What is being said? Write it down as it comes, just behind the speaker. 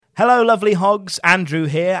Hello, lovely hogs. Andrew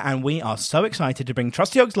here, and we are so excited to bring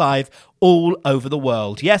Trusty Hogs Live all over the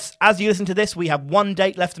world. Yes, as you listen to this, we have one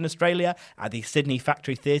date left in Australia at the Sydney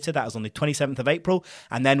Factory Theatre. That is on the 27th of April.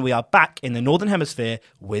 And then we are back in the Northern Hemisphere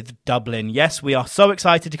with Dublin. Yes, we are so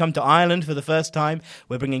excited to come to Ireland for the first time.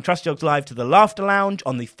 We're bringing Trusty Hogs Live to the Laughter Lounge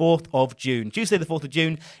on the 4th of June. Tuesday the 4th of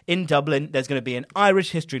June in Dublin. There's going to be an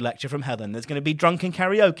Irish history lecture from Helen. There's going to be drunken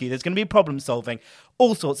karaoke. There's going to be problem solving.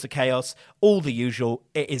 All sorts of chaos. All the usual.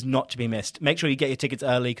 It is not to be missed. Make sure you get your tickets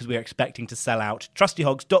early because we are expecting to sell out.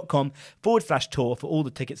 trustyhogs.com/tour for all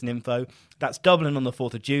the tickets and info. That's Dublin on the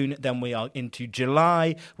 4th of June. Then we are into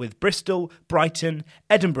July with Bristol, Brighton,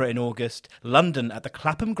 Edinburgh in August, London at the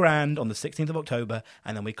Clapham Grand on the 16th of October,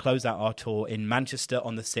 and then we close out our tour in Manchester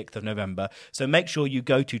on the 6th of November. So make sure you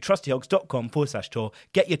go to trustyhogs.com/tour.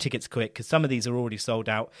 Get your tickets quick because some of these are already sold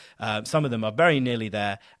out. Some of them are very nearly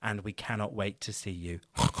there, and we cannot wait to see you.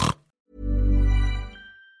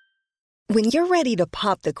 When you're ready to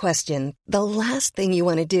pop the question, the last thing you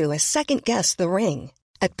want to do is second-guess the ring.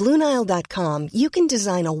 At BlueNile.com, you can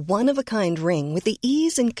design a one-of-a-kind ring with the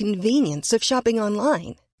ease and convenience of shopping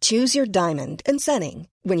online. Choose your diamond and setting.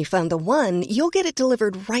 When you find the one, you'll get it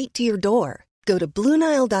delivered right to your door. Go to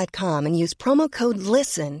BlueNile.com and use promo code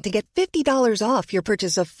LISTEN to get $50 off your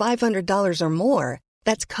purchase of $500 or more.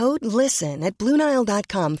 That's code LISTEN at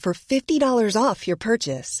BlueNile.com for $50 off your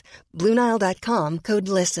purchase. BlueNile.com, code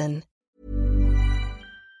LISTEN.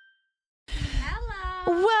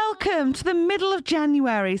 Welcome to the middle of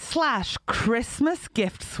January / Christmas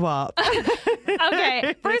gift swap.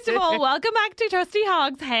 Okay, first of all, welcome back to Trusty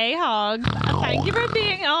Hogs. Hey, Hogs. Thank you for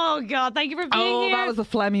being... Oh, God, thank you for being here. That was a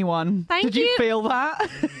phlegmy one. Thank Did you feel that?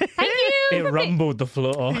 Thank you. It rumbled the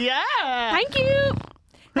floor. Yeah. Thank you.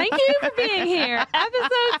 Thank you for being here.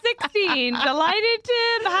 Episode 16. Delighted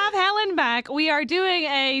to have Helen back. We are doing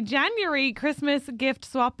a January Christmas gift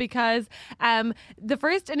swap because the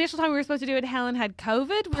first initial time we were supposed to do it, Helen had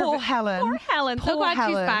COVID. Poor Helen. Poor Helen. So glad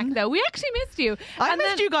she's back, though. We actually missed you. I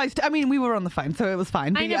missed you guys. I mean, we were on the phone, so it was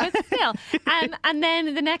fine. I know, but still. And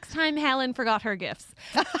then the next time, Helen forgot her gifts.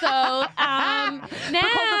 So now...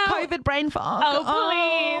 Because of COVID brain fog. Oh,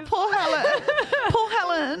 please. Poor Helen. Poor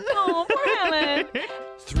Helen. Oh, poor Helen.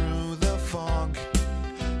 Through the fog,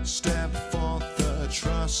 step forth the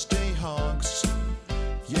trusty hogs.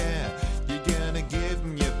 Yeah, you're gonna give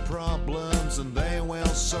them your problems and they will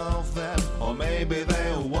solve them. Or maybe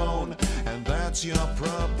they won't, and that's your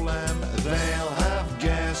problem. They'll have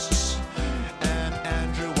guests and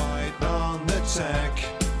Andrew White on the tech.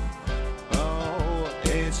 Oh,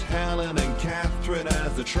 it's Helen and Catherine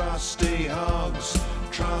as the trusty hogs.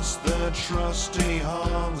 Trust the trusty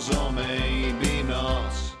hogs, or maybe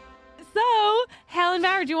not. So, Helen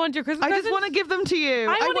Barrett, do you want your Christmas I just presents? want to give them to you.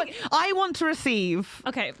 I want to receive.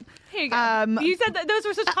 Okay, here you go. You said that those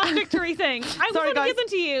were such contradictory things. I want to give them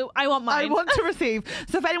to you. I want mine. I want to receive.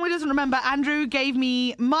 So if anyone doesn't remember, Andrew gave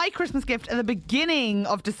me my Christmas gift at the beginning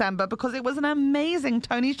of December because it was an amazing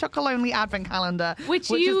Tony's Chocolonely advent calendar. Which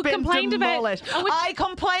has you been complained demolished. about. I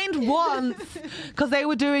complained once because they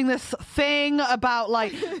were doing this thing about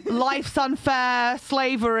like life's unfair,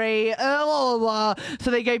 slavery. So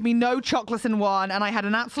they gave me no chocolates in one and I had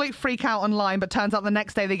an absolute freak out online, but turns out the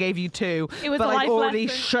next day they gave you two. It was but a I'd life already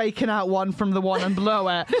lesson. shaken out one from the one and below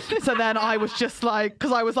it. So then I was just like,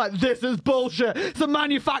 because I was like, this is bullshit. It's a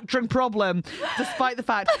manufacturing problem. Despite the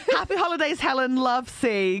fact, happy holidays, Helen. Love,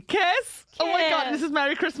 C. Kiss. Oh my God, this is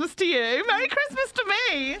Merry Christmas to you. Merry Christmas to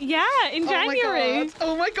me. Yeah, in January.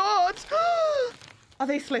 Oh my God. Are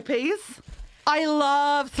they slippies? I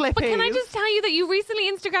love slippies. But can I just tell you that you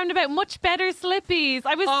recently Instagrammed about much better slippies?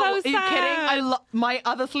 I was so sad. Are you kidding? My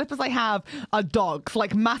other slippers I have are dogs,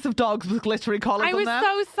 like massive dogs with glittery collars I on was them.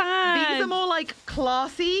 so sad. These are more like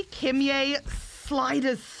classy Kimye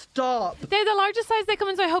sliders. Stop. They're the largest size they come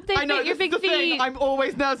in, so I hope they fit your big feet. Thing. I'm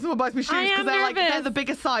always nervous when buys me shoes because they're the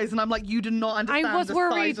biggest size, and I'm like, you do not understand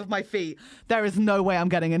the size of my feet. There is no way I'm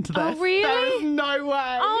getting into this. Oh, really? There is no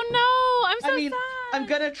way. Oh no, I'm so sad. I'm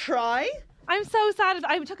gonna try. I'm so sad.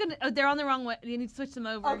 I took they're on the wrong way. You need to switch them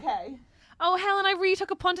over. Okay. Oh, Helen, I really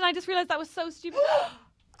took a punt and I just realised that was so stupid.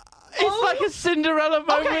 It's like a Cinderella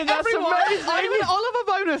moment. Okay, That's everyone, amazing. I'm an Oliver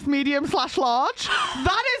bonus medium/large.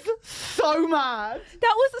 That is so mad.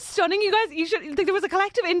 That was stunning, you guys. You should. There was a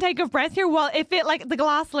collective intake of breath here. While it fit like the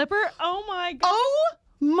glass slipper. Oh my God. Oh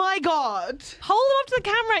my God. Hold them up to the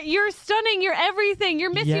camera. You're stunning. You're everything.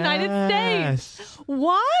 You're Miss United States.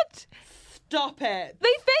 What? Stop it.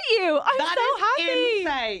 They fit you. I'm That so is happy.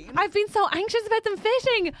 insane. I've been so anxious about them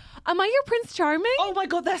fitting. Am I your Prince Charming? Oh my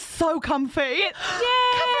God, they're so comfy. Yay!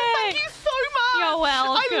 Catherine, thank you so much. You're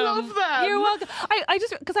welcome. I love them. You're welcome. I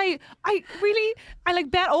just because I really like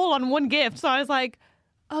bet all on one gift, so I was like,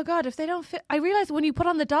 oh god, if they don't fit. I realized when you put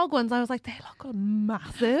on the dog ones, I was like, they look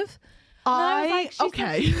massive.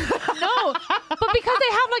 Okay. No, but because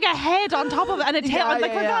they have like a head on top of it and a tail, Yeah,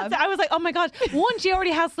 like for yeah, God's sake, I was like, oh my god. One, she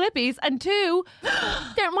already has slippies, and two, mine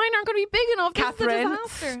aren't going to be big enough. This is a Catherine,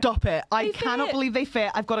 disaster. stop it. I They cannot fit. believe they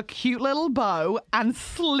fit. I've got a cute little bow and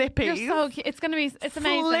slippies. You're so cute. It's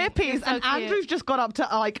amazing. Slippies. You're so And cute. Andrew's just got up to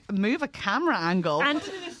like move a camera angle. And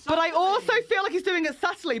but I also feel like he's doing it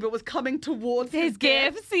subtly, but was coming towards his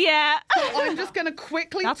gifts, yeah. I'm just going to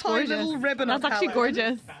quickly That's tie a gorgeous. little ribbon That's on actually Helen.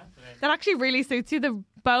 gorgeous. That actually really suits you. The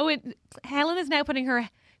bow. Helen is now putting her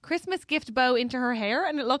Christmas gift bow into her hair,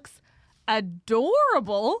 and it looks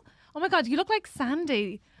adorable. Oh my god, you look like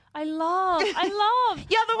Sandy. I love.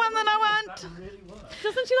 You're the one that I want.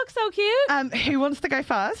 Doesn't she look so cute? Who wants to go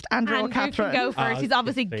first? Andrew or Andrew Catherine? can go first. He's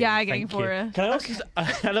obviously Please, gagging thank for you. it. Can I also?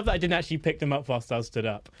 I love that I didn't actually pick them up whilst I was stood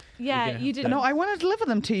up. Yeah, You're gonna you have did. to- No, I want to deliver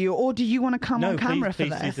them to you, or do you want to come on camera please,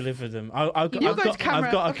 for please this? deliver them. I've You go to got camera.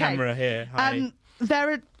 I've got a Okay. camera here. Hi.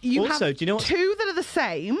 There are. You Also, have do you know what- two that are the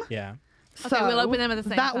same. Yeah. So we'll open them at the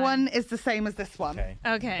same that time. one is the same as this one. Okay.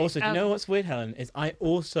 Okay. Also, do you know what's weird, Helen? Is I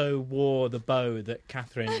also wore the bow that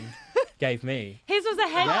Catherine gave me. His was a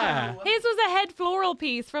head. Yeah. His was a head floral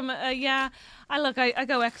piece from. Yeah. I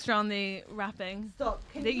go extra on the wrapping. Stop.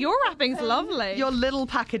 Your wrapping's lovely. Your little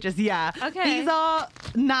packages, yeah. Okay. These are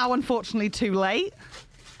now unfortunately too late.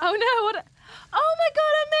 Oh no! What? Oh my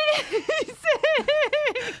god!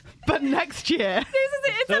 Amazing! But next year, This is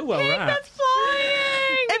it. It's So a well pig wrapped. that's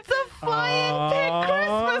flying. it's a flying pig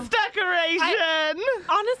Aw. Christmas decoration.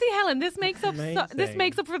 Honestly, Helen, this makes up. This Amazing.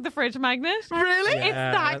 makes up for the fridge magnet. Really? It's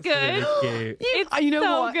that that's good. Really cute. It's You know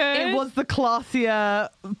so what? good. It was the classier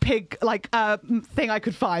pig thing I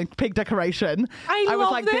could find. Pig decoration. I was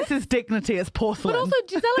love like, this. this is dignity. It's porcelain. But also,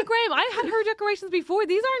 Gisela Graham, I had her decorations before.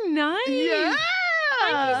 These are nice. yeah.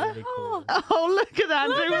 Really cool. Oh, look at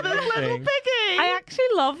Andrew with his little Thing. piggy. I actually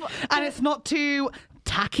love. and it's not too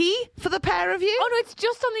tacky for the pair of you. Oh no, it's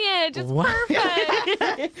just on the edge. It's Wow.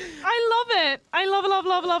 perfect. I love it. I love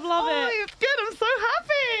Oh, it. it's good. I'm so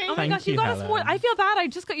happy. Oh my Thank gosh, you you, got us more. Helen. I feel bad. I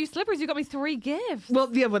just got you slippers. You got me 3 gifts. Well,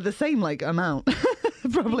 yeah, we're the same like amount,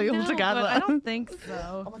 probably No, altogether. but I don't think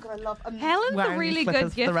so. Oh my god, I love. Helen's a wearing really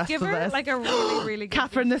slippers good for the gift rest of giver. this. Like a really good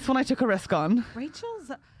Catherine, this one I took a risk on.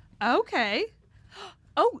 Rachel's okay.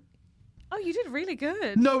 Oh, you did really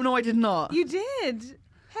good. No, I did not. You did.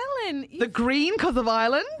 Helen, The green because of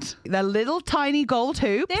Ireland. They're little tiny gold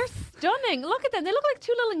hoops they're stunning. Look at them. They look like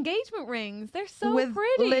 2 little engagement rings. They're so with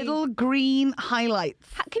pretty. little green highlights.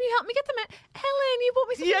 Can you help me get them in? Helen, you bought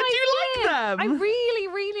me some Yeah, nice do you like gifts. them? I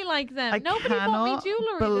really like them. I Nobody bought me cannot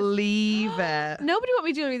jewellery. believe it. Nobody bought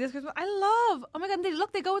me jewellery this Christmas. I love. Oh my god,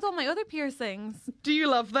 they go with all my other piercings. Do you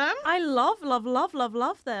love them? I love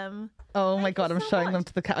them. Oh my god, I'm so showing much. them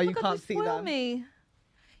to the cat. Oh, you Look at can't this see spoil them. Me.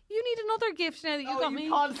 You need another gift now that you Oh, got you me.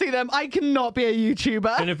 can't see them. I cannot be a YouTuber.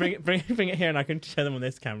 I'm gonna bring it here, and I can show them on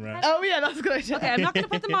this camera. Oh yeah, that's a good idea. Okay, I'm not going to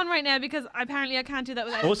put them on right now because apparently I can't do that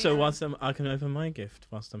without. Also, being- whilst I can open my gift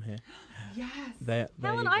whilst I'm here. Yes, There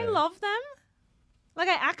Helen, you I go. love them. Like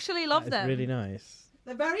I actually love That is them. really nice.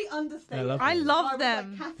 they're very understated. I love I them. love I was them.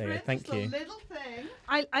 Like, Catherine, There you go, thank just a you. little thing.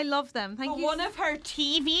 I love them. Thank you. One of her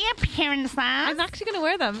TV appearances. I'm actually going to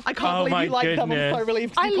wear them. I can't Oh believe my you like them. I'm goodness. so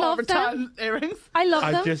relieved. I you love can't return earrings. I love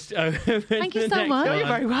I've them. just opened Thank you the so next much. one. You're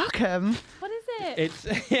very welcome. What is it? It's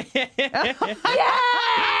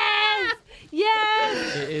Yes!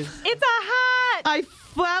 Yes! it is. It's a hat! I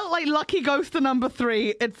felt like Lucky Ghoster number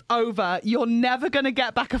 3. It's over. You're never going to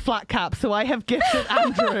get back a flat cap, so I have gifted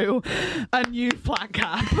Andrew a new flat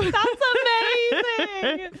cap. That's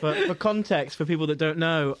amazing! For context, for people that don't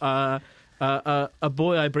know, a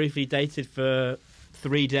boy I briefly dated for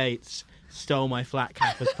 3 dates stole my flat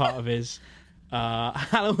cap as part of his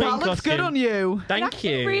Halloween That looks costume. good on you. Thank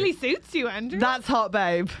you. It really suits you, Andrew. That's hot,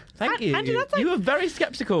 babe. Thank you. Andrew, that's like- You were very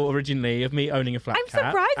sceptical originally of me owning a flat I'm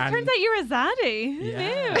cap. surprised. It and- turns out you're a zaddy. Who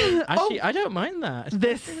Yeah. knew? Actually, I don't mind that. especially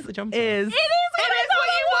This with is the jumper. It is what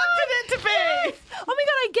you wanted it to be. Oh my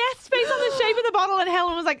god, I guessed based on the shape of the bottle, and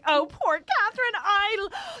Helen was like, "Oh, poor Catherine."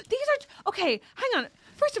 These are okay. Hang on.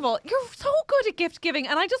 First of all, you're so good at gift giving,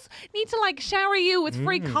 and I just need to like shower you with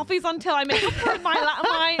free coffees until I make up for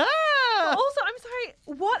my. Also, I'm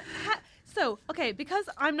sorry. What? So, okay, because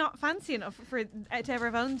I'm not fancy enough for to ever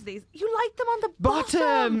have owned these, you light them on the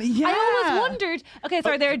Bottom, yeah. I always wondered. Okay,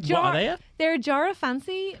 sorry, they're a what jar. are they? They're a jar of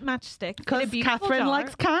fancy matchsticks. in a Because beautiful Catherine jar.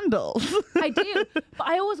 likes candles. I do, but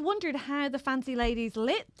I always wondered how the fancy ladies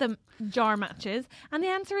lit the jar matches, and the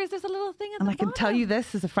answer is there's a little thing at And the I can bottom. tell you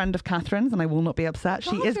this as a friend of Catherine's, and I will not be upset.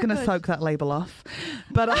 She God, is you're going to good. soak that label off.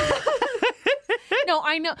 But No,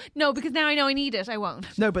 I know. No, because now I know I need it. I won't.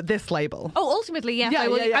 no, but this label. Oh, ultimately, yes, Yeah, I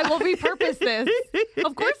will. yeah, yeah. I will repurpose this.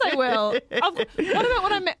 Of course, I will. What about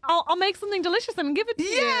when I'll make something delicious and give it to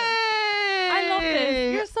Yay! you. I love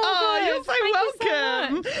this. You're so oh, good. you're so Thank you so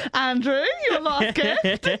welcome. Andrew, your last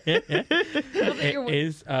gift. It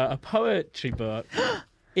is a poetry book.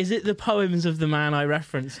 Is it the poems of the man I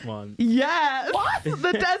referenced once? Yes. What? The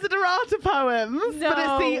Desiderata poems. But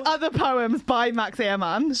it's the No. other poems by Max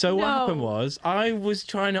Ehrmann. So what No. happened was I was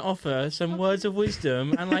trying to offer some words of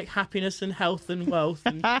wisdom and like happiness and health and wealth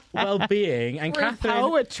and well-being, and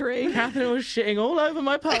poetry. Catherine was shitting all over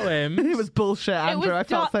my poem. It was bullshit, Andrew. I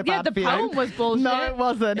felt so bad yeah, the for you. poem was bullshit. No, it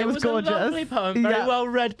wasn't. It, was gorgeous. a lovely poem, very Yeah. well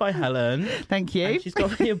read by Helen. Thank you. And she's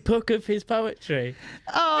got me a book of his poetry.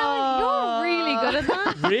 Oh, You're really good at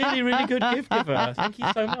that. Really, really good gift giver. Thank you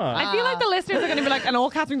so much. I feel like the listeners are going to be like, and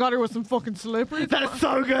all Catherine got her was some fucking slippers. That's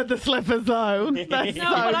so good, the slippers, though. That's No,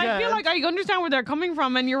 so but good. I feel like I understand where they're coming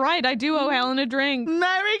from, and you're right. I do owe Helen a drink.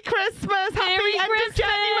 Merry Christmas! Merry Happy end of Christmas!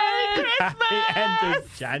 January! Happy end Christmas!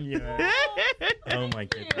 of January. Oh my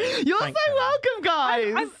goodness. You're Thanks, so Helen. welcome,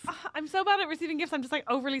 guys. I'm so bad at receiving gifts. I'm just like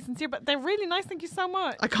overly sincere, but they're really nice. Thank you so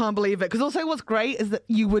much. I can't believe it. Because also, what's great is that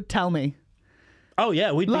you would tell me. Oh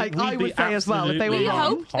yeah, we'd Like, be, I would say as well if they were absolutely wrong.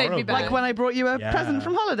 We hoped they'd be horrible. better. Like when I brought you a Yeah. present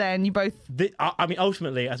from holiday, and you both. I mean,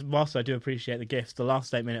 ultimately, whilst I do appreciate the gifts, the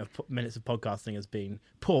last 8 minutes of podcasting has been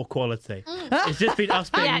poor quality. It's just been us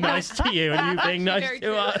being Yeah, no. nice to you and you being nice very to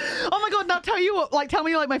true. us. Oh my god! Now tell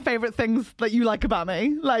me like my favorite things that you like about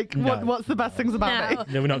me. Like No. what's the best things about me?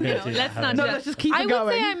 No, we're not going to do that. Let's not Helen. do No, that. let's just keep I it would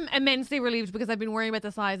going. say I'm immensely relieved because I've been worrying about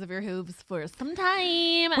the size of your hooves for some time.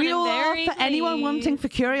 We and all I'm are very for anyone pleased. wanting for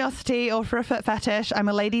curiosity or for a foot fetish. I'm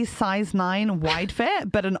a ladies size 9 wide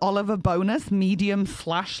fit, but an Oliver bonus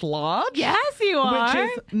medium/large. Yes, you are. Which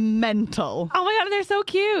is mental. Oh my god, they're so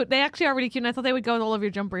cute. They actually are really cute, and I thought they would go with all of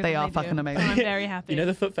your jumpers. They and are do. fucking amazing. So I'm very happy. You know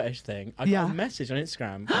the foot fetish thing? I got Yeah. a message on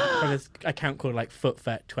Instagram from this account called like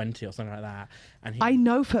FootFet20 or something like that. And he, I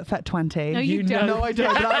know FootFet 20. No, you know- don't. No, I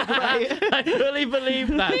don't. But that's great. I fully believe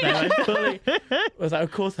that. Then I was like,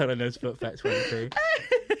 of course, Helen knows FootFet20.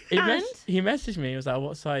 He messaged me. He was like,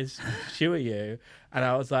 "What size shoe are you?" And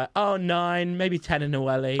I was like, "Oh, 9, maybe 10 in a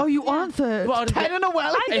welly." Oh, you answered. Well, 10 in a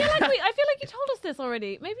welly. I feel like you told us this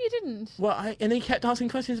already. Maybe you didn't. Well, and he kept asking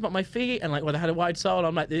questions about my feet and like whether I had a wide sole.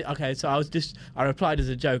 I'm like, okay, so I replied as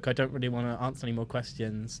a joke. I don't really want to answer any more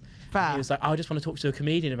questions. Fair. He was like, I just want to talk to a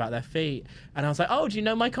comedian about their feet. And I was like, oh, do you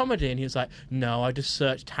know my comedy? And he was like, no, I just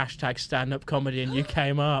searched hashtag stand-up comedy and you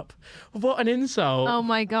came up. What an insult. Oh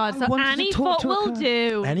my god. So wanted to any talk foot to a will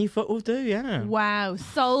do. Any foot will do, yeah. Wow.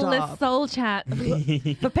 Soulless Stop. soul chat.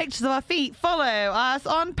 For pictures of our feet, follow us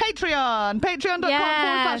on Patreon.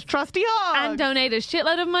 Patreon.com/TrustyHog. And donate a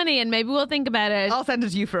shitload of money, and maybe we'll think about it. I'll send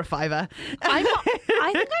it to you for a $5. I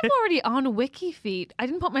think I'm already on WikiFeet. I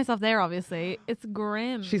didn't put myself there, obviously. It's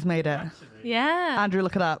grim. She's made it. Yeah. Andrew,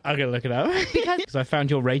 look it up. I'm going to look it up. Because I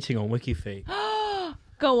found your rating on WikiFeet.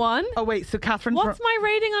 Go on. Oh, wait, so Catherine... What's my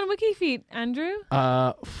rating on WikiFeet, Andrew?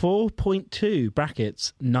 4.2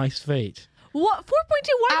 brackets, nice feet. What? 4.2?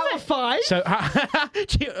 What out is of it? 5? So,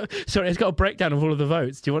 sorry, it's got a breakdown of all of the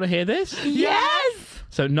votes. Do you want to hear this? Yes.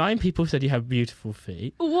 So 9 people said you have beautiful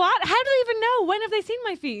feet. What? How do they even know? When have they seen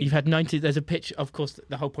my feet? You've had 90. There's a picture. Of course,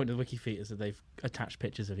 the whole point of WikiFeet is that they've attached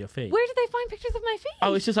pictures of your feet. Where did they find pictures of my feet?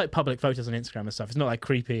 Oh, it's just like public photos on Instagram and stuff. It's not like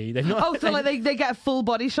creepy. They've not. Oh, so like they get a full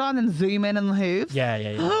body shot and then zoom in on the hooves? Yeah.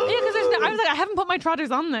 Yeah, because I was like, I haven't put my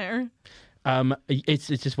trotters on there. It's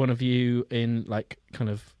just one of you in like kind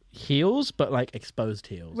of heels, but like exposed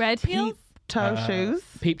heels. Red heels? Toe shoes?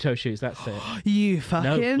 Peep toe shoes. That's it. You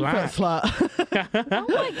fucking black. foot slut. Oh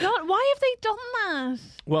my god, why have they done that?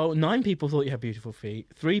 Well, 9 people thought you had beautiful feet.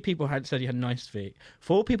 3 people said you had nice feet.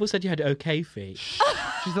 4 people said you had okay feet.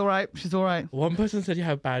 She's all right. She's all right. 1 person said you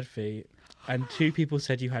had bad feet, and 2 people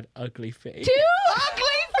said you had ugly feet. Ugly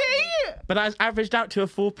feet! But that's averaged out to a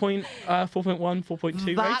 4.1,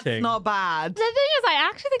 4.2 That's rating. not bad. The thing is, I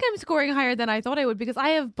actually think I'm scoring higher than I thought I would because I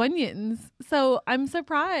have bunions. So I'm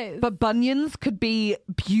surprised. But bunions could be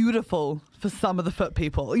beautiful for some of the foot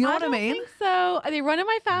people. You know what I don't mean? think so. They run in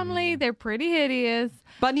my family. They're pretty hideous.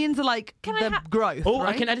 Bunions are like Can I the growth, Oh,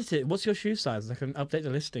 right? I can edit it. What's your shoe size? I can update the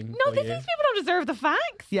listing. No, for these you. people don't deserve the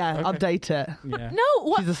facts. Yeah, Okay. update it. Yeah. No,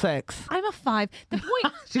 what? She's a 6. I'm a 5. The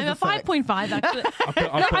point. She's I'm a a six. 5.5 actually.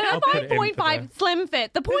 I'll I'm put a it in for 5.5 slim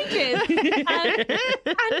fit. The point is, Andrew,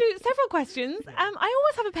 several questions. I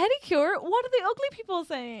always have a pedicure. What are the ugly people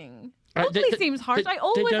saying? Ugly seems harsh. I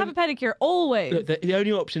always have a pedicure. Always. Look, the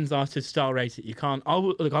only options are to star rate it. You can't.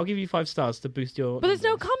 I'll give you 5 stars to boost your. But there's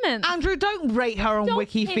no comments. Andrew, don't rate her on Don't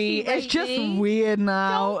Wiki pity Feet. It's rate just me. weird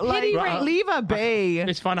now. Don't pity Like, rate- leave her be.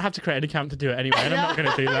 It's fine. I have to create an account to do it anyway, and I'm not going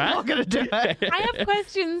to do I'm that. not going to do it. I have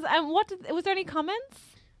questions. Was there any comments?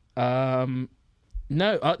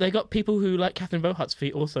 No, they got people who like Catherine Bohart's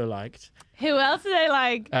feet also liked. Who else do they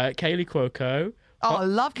like? Kaylee Cuoco, Oh, I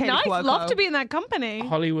love Katie Nice. Cuoco. Love to be in that company.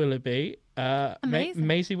 Holly Willoughby, Amazing.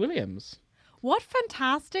 Maisie Williams. What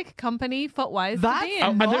fantastic company foot-wise to That's be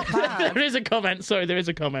Oh, in. and Not bad. there is a comment. Sorry, there is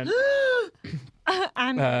a comment.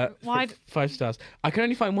 And why? 5 stars. I can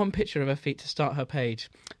only find one picture of her feet to start her page.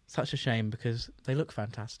 Such a shame because they look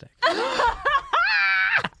fantastic.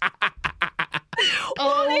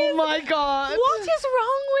 Oh my god. What is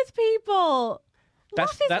wrong with people?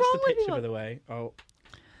 That's what is that's wrong the with picture, people? by the way. Oh,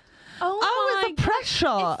 Oh, my it's the pressure.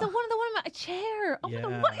 God. It's the one of a chair. Oh my Yeah.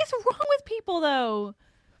 God. What is wrong with people though?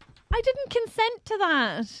 I didn't consent to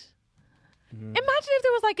that. Imagine if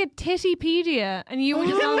there was like a Tittypedia and you were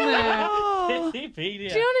just on there. Wikipedia.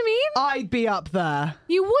 Do you know what I mean? I'd be up there.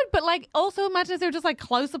 You would, but like also imagine if there were just like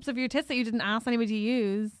close-ups of your tits that you didn't ask anybody to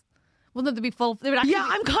use. Wouldn't they be full? They would actually. Yeah,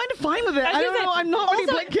 I'm kind of fine with it. was I don't gonna know. say, I'm not really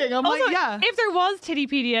also- blinking. I'm also, like, yeah. If there was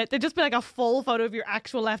Tittypedia, there'd just be like a full photo of your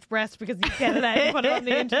actual left breast because you get it out and put it on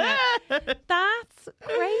the internet. That's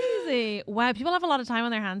crazy. Wow, people have a lot of time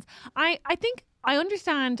on their hands. I think I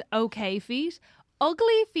understand okay feet.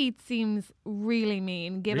 Ugly feet seems really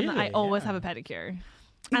mean, given that I Really? always Yeah. have a pedicure.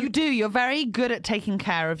 You do. You're very good at taking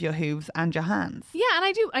care of your hooves and your hands. Yeah, and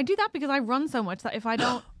I do that because I run so much that if I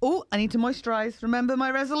don't, Oh, I need to moisturize. Remember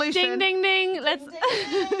my resolution. ding ding ding, let's.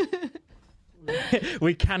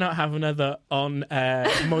 We cannot have another on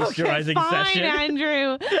moisturising Fine, session.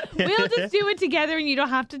 Andrew. We'll just do it together, and you don't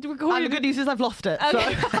have to record. And the good news is I've lost it.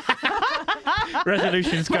 Okay.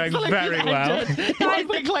 Resolution's going very well. Guys, 1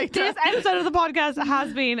 week later. This episode of the podcast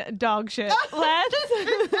has been dog shit.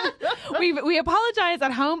 We apologize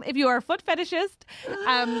at home if you are a foot fetishist.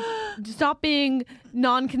 Stop being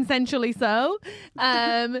non-consensually so.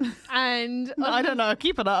 And I don't know.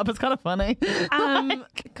 Keep it up. It's kind of funny.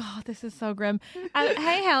 God, this is so grim.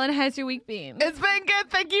 Hey Helen, how's your week been? It's been good.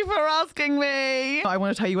 Thank you for asking me. I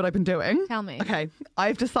want to tell you what I've been doing. Tell me. Okay.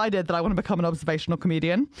 I've decided that I want to become an observational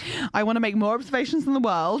comedian. I want to make more observations in the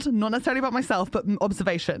world, not necessarily about myself, but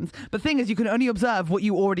observations. But the thing is, you can only observe what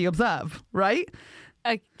you already observe, right?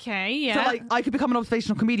 Okay, yeah. So, like, I could become an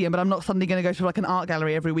observational comedian, but I'm not suddenly going to go to, like, an art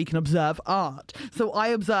gallery every week and observe art. So I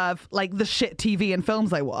observe, like, the shit TV and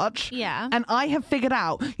films I watch. Yeah. And I have figured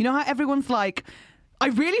out, you know how everyone's like, I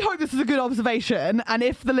really hope this is a good observation, and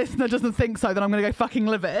if the listener doesn't think so, then I'm going to go fucking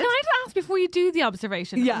livid. Can I just ask before you do the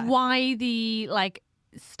observation? Yeah. Why the like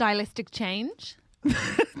stylistic change? Because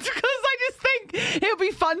I just think it'll be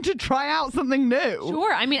fun to try out something new.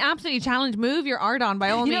 Sure. I mean, absolutely challenge. Move your art on by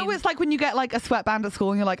all You means. know, it's like when you get, like, a sweatband at school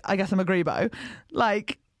and you're like, I guess I'm a grebo.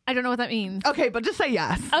 Like, I don't know what that means. okay, but just say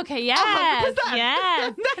yes. Okay, yes. 100%.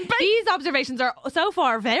 Yes. Then These observations are so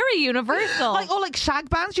far very universal. Like, or like shag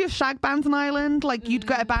bands. Do you have shag bands in Ireland? Like, you'd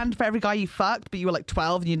get a band for every guy you fucked, but you were like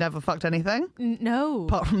 12 and you never fucked anything. No.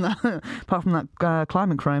 Apart from that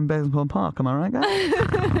climbing crime, Basingham Park. Am I right,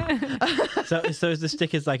 guys? So is the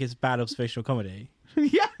stickers like it's bad observational comedy?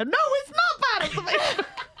 Yeah. No, it's not bad. Observation.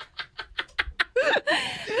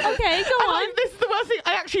 Okay, go on. This is the worst thing.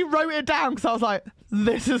 I actually wrote it down because I was like,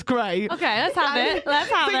 this is great. Okay, let's have it. Let's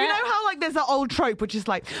have So it. you know how like there's that old trope which is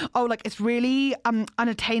like, oh, like it's really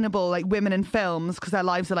unattainable, like women in films because their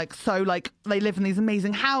lives are like so like they live in these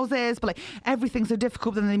amazing houses, but like everything's so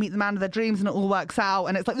difficult. Then they meet the man of their dreams and it all works out,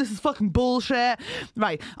 and it's like, this is fucking bullshit.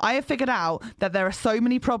 Right? I have figured out that there are so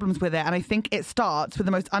many problems with it, and I think it starts with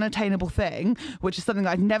the most unattainable thing, which is something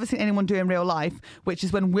that I've never seen anyone do in real life, which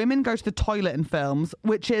is when women go to the toilet in films,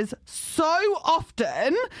 which is so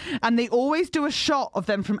often, and they always do a shot of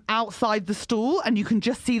them from outside the stool and you can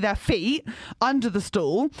just see their feet under the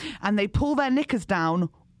stool, and they pull their knickers down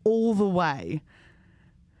all the way.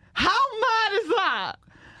 How mad is that?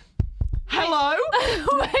 Hello?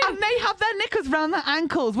 And they have their knickers round their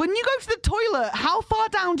ankles. When you go to the toilet, how far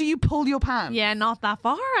down do you pull your pants? Yeah, not that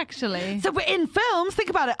far actually. So we're in films, think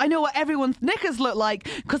about it. I know what everyone's knickers look like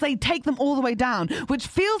because they take them all the way down, which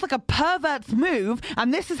feels like a pervert's move.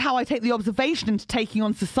 And this is how I take the observation into taking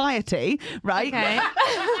on society, right? Okay.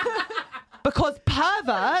 Because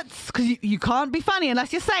perverts, because you can't be funny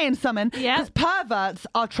unless you're saying something. Yeah. Because perverts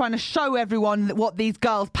are trying to show everyone what these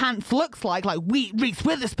girls' pants looks like Reese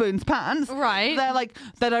Witherspoon's pants. Right.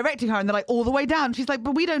 They're directing her and they're like all the way down. She's like,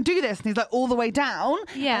 but we don't do this. And he's like, all the way down.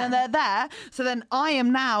 Yeah. And then they're there. So then I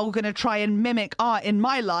am now going to try and mimic art in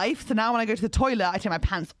my life. So now when I go to the toilet, I take my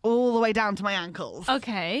pants all the way down to my ankles.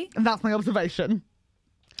 Okay. And that's my observation.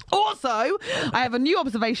 Also, I have a new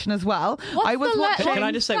observation as well. What's I was the watching. Can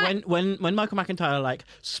I just say, when Michael McIntyre like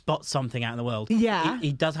spots something out in the world, Yeah.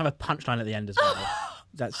 he does have a punchline at the end as well.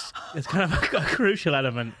 That's kind of a crucial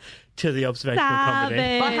element to the observational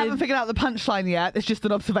comedy. But I haven't figured out the punchline yet. It's just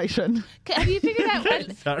an observation. Have you figured out?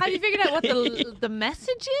 Sorry. Have you figured out what the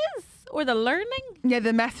message is or the learning? Yeah,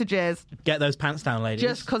 the message is Get those pants down, ladies.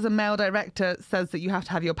 just because a male director says that you have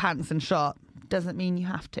to have your pants in shot doesn't mean you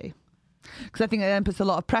have to. Because I think it then puts a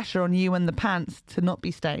lot of pressure on you and the pants to not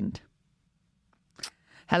be stained.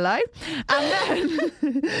 Hello? And then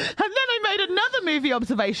I made another movie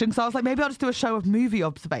observation because I was like, maybe I'll just do a show of movie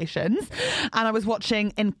observations. And I was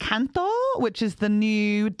watching Encanto, which is the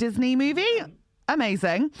new Disney movie.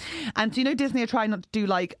 Amazing. And do you know Disney are trying not to do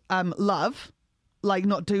like love? Like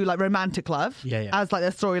not do like romantic love. Yeah. As like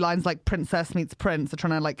their storylines like princess meets prince. They're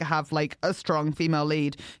trying to like have like a strong female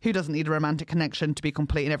lead who doesn't need a romantic connection to be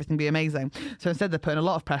complete and everything be amazing. So instead they're putting a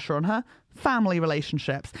lot of pressure on her family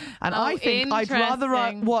relationships. And I think I'd rather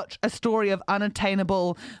interesting. watch a story of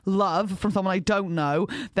unattainable love from someone I don't know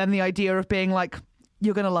than the idea of being like,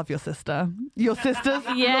 you're going to love your sister. Your sister's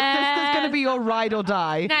going to be your ride or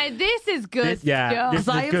die. Now this is good This stuff. is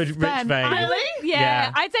a good rich vein. Really?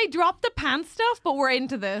 Yeah, I'd say drop the pants stuff, but we're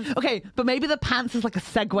into this. Okay, but maybe the pants is like a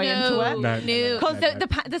segue into it. No. Because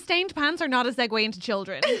the stained pants are not a segue into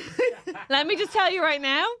children. Let me just tell you right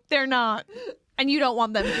now, they're not, and you don't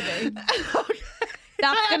want them to be.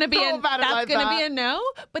 That's gonna be a no.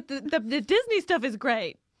 But the Disney stuff is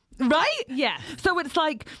great. Right? Yeah. So it's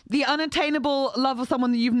like the unattainable love of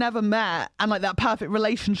someone that you've never met and like that perfect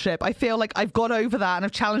relationship. I feel like I've got over that and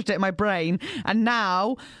I've challenged it in my brain. And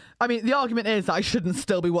now, I mean, the argument is that I shouldn't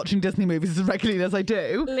still be watching Disney movies as regularly as I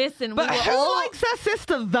do. Listen, But we were who all likes their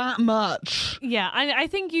sister that much? Yeah, I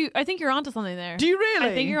think you're onto something there. Do you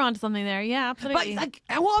really? I think you're onto something there. Yeah, But absolutely. like,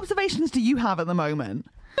 what observations do you have at the moment?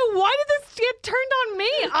 Why did this get turned on me?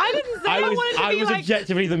 I didn't say I wanted to I be was like.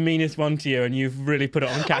 objectively the meanest one to you, and you've really put it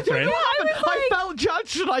on Catherine. I felt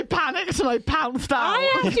judged and I panicked and I pounced out.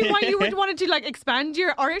 I asked you why you would wanted to like expand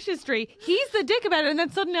your art history. He's the dick about it, and then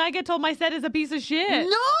suddenly I get told my set is a piece of shit.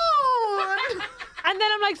 No! And then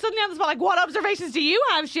I'm like suddenly on the spot, like, what observations do you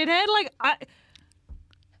have, shithead? Like,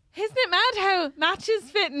 isn't it mad how matches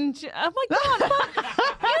fit? And I'm like, God,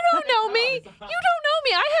 you don't know me. You don't know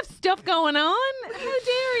me. I have stuff going on. How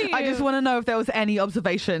dare you? I just want to know if there was any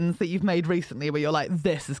observations that you've made recently where you're like,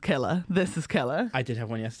 this is killer. This is killer. I did have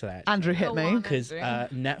one yesterday, actually. Andrew hit Go me. on. Because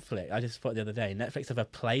Netflix, I just spotted the other day, Netflix have a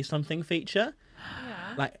play something feature.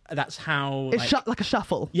 Like, that's how... It's like a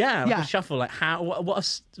shuffle. Yeah, like a shuffle. Like, how? What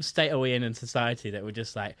state are we in society that we're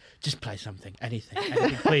just like, just play something, anything,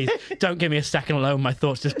 please. Don't give me a second alone. My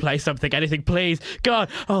thoughts. Just play something, anything, please. God,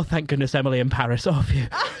 oh, thank goodness, Emily in Paris. Oh, phew.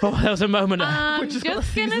 Oh, there was a moment. I'm just just got gonna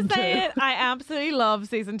season say 2. it. I absolutely love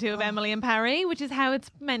season 2 of Emily in Paris, which is how it's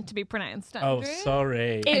meant to be pronounced. Oh, Andrew.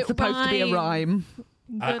 sorry. It's supposed to be a rhymes.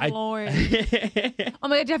 rhyme. Good lord. Oh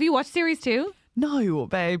my god, have you watched series 2? No,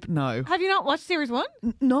 babe, no. Have you not watched series 1?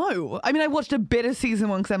 No. I mean, I watched a bit of season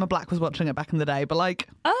 1 because Emma Black was watching it back in the day, but like...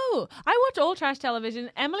 Oh, I watch all trash television.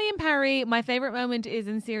 Emily in Paris, my favourite moment is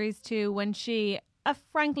in series 2 when she,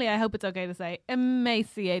 frankly, I hope it's okay to say,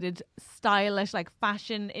 emaciated, stylish, like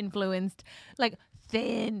fashion influenced, like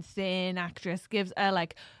thin actress gives a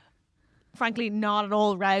like, frankly, not at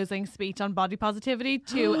all rousing speech on body positivity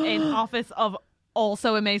to an office of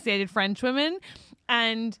also emaciated French women.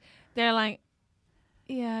 And they're like,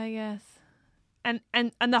 yeah, I guess.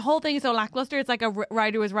 And the whole thing is so lackluster. It's like a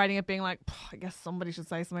writer was writing it being like, I guess somebody should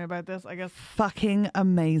say something about this. I guess. Fucking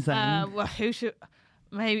amazing. Well, who should...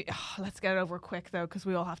 Maybe... let's get it over quick, though, because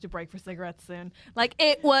we all have to break for cigarettes soon. Like,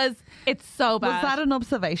 it's so bad. Was that an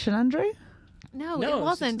observation, Andrew? No, No, it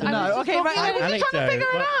wasn't. it's just- I was No, just okay, talking right. I about- was just trying to Anecdote.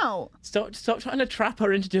 figure it What? out. Stop trying to trap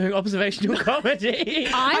her into doing observational comedy.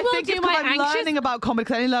 I will think do it's my 'cause I'm anxious... learning about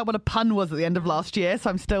comics. I only learned what a pun was at the end of last year, so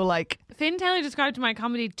I'm still like... Finn Taylor described my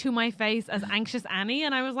comedy to my face as Anxious Annie,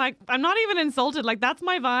 and I was like, I'm not even insulted. Like, that's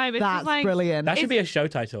my vibe. It's That's just like, brilliant. That should be a show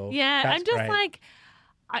title. Yeah, That's I'm just great. like...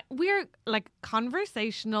 we're like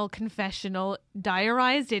conversational, confessional,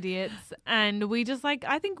 diarized idiots, and we just like,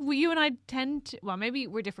 I think you and I tend to, well, maybe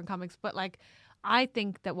we're different comics, but like, I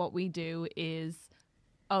think that what we do is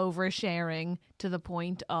oversharing to the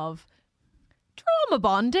point of trauma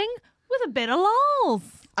bonding, with a bit of lols.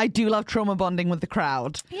 I do love trauma bonding with the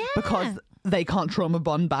crowd because they can't trauma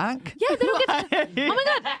bond back. Yeah, they don't get to, oh my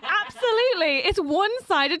God, absolutely. It's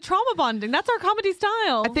one-sided trauma bonding. That's our comedy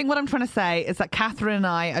style. I think what I'm trying to say is that Catherine and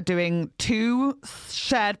I are doing 2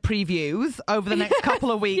 shared previews over the next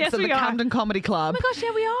couple of weeks Yes, at the we are. Camden Comedy Club. Oh my gosh,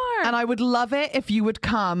 yeah, we are. And I would love it if you would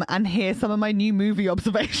come and hear some of my new movie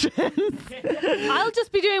observations. I'll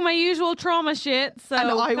just be doing my usual trauma shit. So And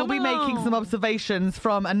I will come be making along. some observations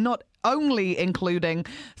from, and not only including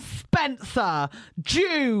Spencer,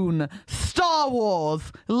 June, Star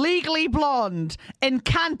Wars, Legally Blonde,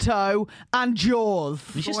 Encanto, and Jaws.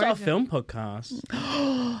 You should start a film podcast.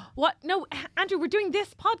 What? No, Andrew, we're doing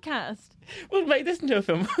this podcast. We'll make this into a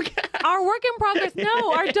film podcast. Our work in progress,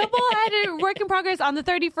 no, our double-headed work in progress on the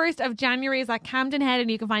 31st of January is at Camden Head, and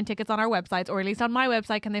you can find tickets on our websites, or at least on my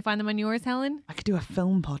website. Can they find them on yours, Helen? I could do a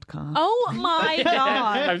film podcast. Oh my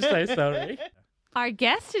God. I'm so sorry. Our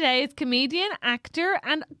guest today is comedian, actor,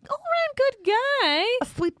 and all-around good guy. A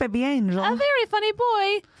sweet baby angel. A very funny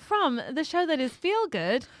boy from the show that is Feel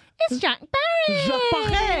Good. It's Jack Barry. Jack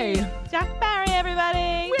Barry. Jack Barry,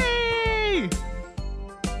 everybody. Yay!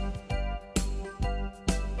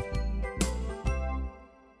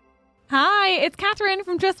 Hi, it's Catherine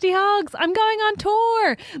from Trusty Hogs. I'm going on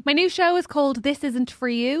tour. My new show is called This Isn't For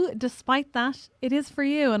You. Despite that, it is for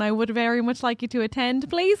you, and I would very much like you to attend.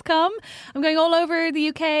 Please come. I'm going all over the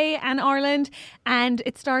UK and Ireland, and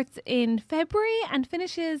it starts in February and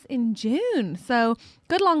finishes in June. So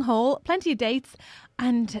good long haul, plenty of dates,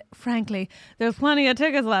 and frankly, there's plenty of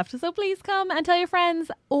tickets left. So please come and tell your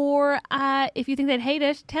friends, or if you think they'd hate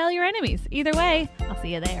it, tell your enemies. Either way, I'll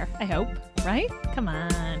see you there, I hope. Right? Come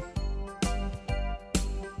on.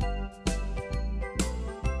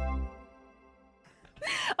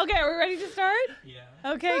 Okay, are we ready to start?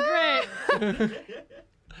 Yeah. Okay, great.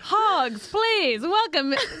 Hogs, please,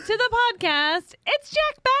 welcome to the podcast. It's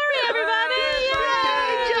Jack Barry, everybody.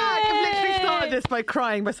 Yay, Jack! I've literally Yay! started this by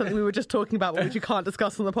crying by something we were just talking about, which you can't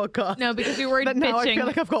discuss on the podcast. No, because we were But now I bitching. feel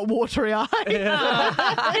like I've got watery eyes.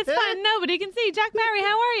 It's fine, nobody can see. Jack Barry,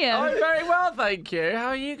 how are you? I'm very well, thank you. How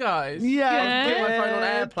are you guys? Yeah. Get my phone on good.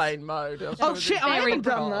 airplane mode. Oh shit! I haven't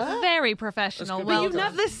done that. Very professional. That's good. Well You done.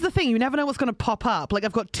 never, this is the thing. You never know what's going to pop up. Like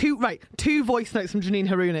I've got two voice notes from Janine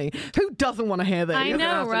Haruni. Who doesn't want to hear these? I You're gonna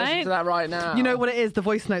know, have to listen right? to that right now. You know what it is? The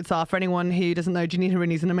voice notes are, for anyone who doesn't know, Janine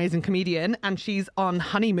Haruni is an amazing comedian, and she's on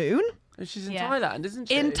honeymoon She's in Yeah. Thailand, isn't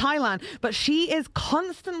she? in Thailand. But she is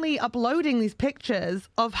constantly uploading these pictures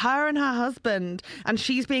of her and her husband, and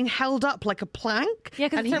she's being held up like a plank. Yeah,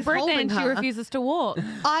 because and it's her he's birthday holding and she her. refuses to walk.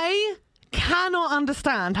 I cannot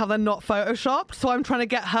understand how they're not photoshopped, so I'm trying to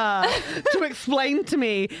get her to explain to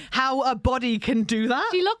me how a body can do that.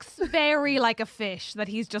 She looks very like a fish that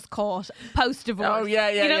he's just caught post-divorce. Oh, yeah.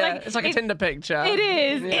 You know, It's like a Tinder picture. It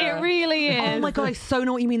is. Yeah. It really is. Oh my god, I so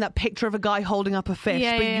know what you mean. That picture of a guy holding up a fish,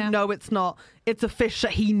 Yeah, but yeah, yeah. you know it's not. It's a fish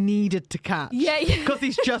that he needed to catch. Yeah, yeah. Because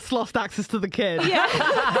he's just lost access to the kid. Yeah. So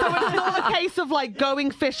it's not a case of like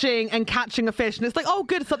going fishing and catching a fish, and it's like, oh,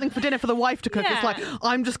 good, something for dinner for the wife to cook. Yeah. It's like,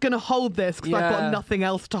 I'm just going to hold this because I've got Yeah. nothing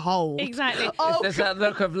else to hold. Exactly. Oh, There's that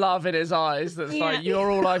look of love in his eyes that's Yeah. like,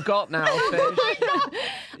 you're all I've got now, fish.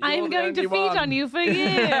 I'm You're the going to only feed one. on you for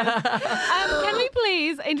years. Can we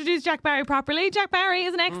please introduce Jack Barry properly? Jack Barry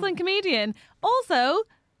is an excellent comedian. Also,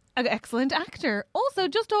 an excellent actor. Also,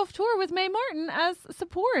 just off tour with Mae Martin as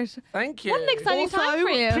support. Thank you. What an exciting also, time for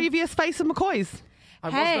you. previous face of McCoy's. I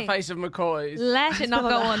Hey. was the face of McCoy's. Let it not feel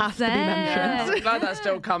go like on that has to be mentioned. I'm glad that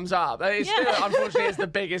still comes up. It's Yeah. still, unfortunately, it's the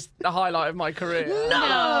biggest highlight of my career.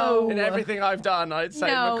 No. In everything I've done, I'd say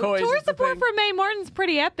No. McCoy's Tour is the support thing. for Mae Martin's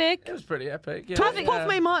pretty epic. It was pretty epic. Yeah, Tour support for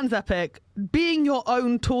Mae Martin's epic. Being your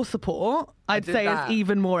own tour support, I'd did say that. is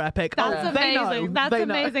even more epic. That's Oh, they amazing. know. That's They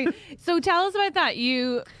know. amazing. So tell us about that.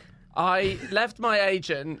 You I left my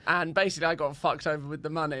agent and basically I got fucked over with the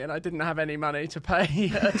money and I didn't have any money to pay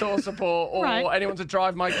a tour support or Right. anyone to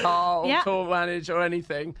drive my car or Yeah. tour manage or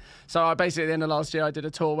anything. So I basically at the end of last year I did a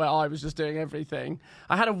tour where I was just doing everything.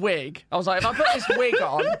 I had a wig. I was like, if I put this wig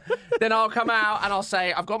on, then I'll come out and I'll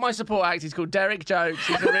say, I've got my support act. He's called Derek Jokes.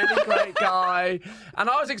 He's a really great guy. And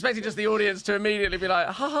I was expecting just the audience to immediately be like,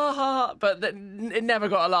 ha ha ha. But it never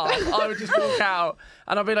got a laugh. I would just walk out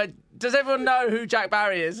and I'd be like, does everyone know who Jack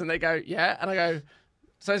Barry is? And they go, yeah. And I go,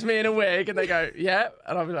 so it's me in a wig. And they go, yeah.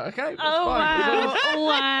 And I'll be like, okay, that's Oh fine. wow.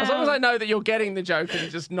 Wow. As long as I know that you're getting the joke and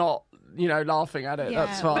just not, laughing at it, Yeah.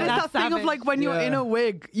 that's But fine. it's That's that thing savage. of like when you're Yeah. in a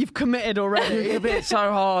wig, you've committed already. It's so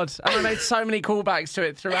hard. And I made so many callbacks to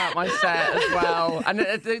it throughout my set as well. And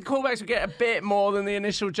the callbacks would get a bit more than the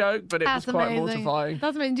initial joke, but it That's was quite amazing. mortifying.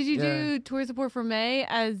 That's amazing. Did you Yeah. do tour support for May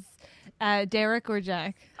as Derek or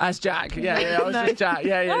Jack? As Jack, yeah, I was just Jack,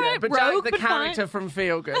 yeah. All right, But rogue, Jack, the but character from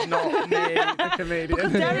Feel Good, not me, the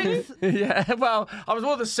comedian. Derek's- yeah, well, I was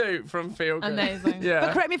more the suit from Feel Good. Amazing. Yeah.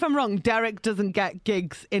 But correct me if I'm wrong, Derek doesn't get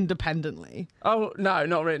gigs independently. Oh no,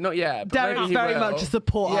 not really, not yet. But Derek's maybe he very will. much a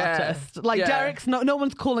support Yeah, artist. Like yeah. Derek's no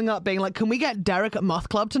one's calling up being like, can we get Derek at Moth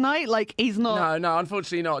Club tonight? Like he's not. No,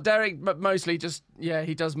 unfortunately not. Derek, but mostly just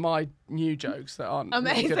he does my new jokes that aren't not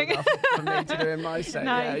good Amazing. enough for me to do in my set.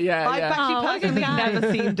 Nice. Yeah. I've actually Oh, what a good personally guy.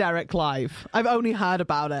 never seen Derek live. I've only heard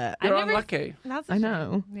about it. You're I've never- unlucky. That's a I shame.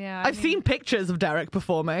 know. Yeah, I've seen pictures of Derek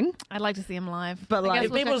performing. I'd like to see him live. But, I like, guess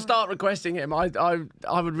If we'll people check him start requesting him, I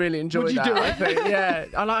would really enjoy Would you that. do I it? think, yeah.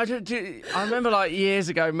 I remember like years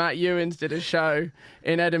ago, Matt Ewins did a show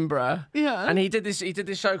in Edinburgh. Yeah. And he did this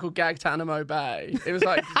show called Gag Tanamo Bay. It was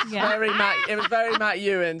like Yeah. very Matt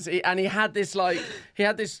Ewins. And he had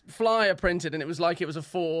this flyer printed, and it was like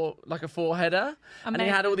a four header. And he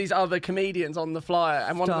had all these other comedians on the flyer,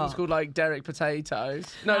 and one of them was Stop. called like Derek Potatoes.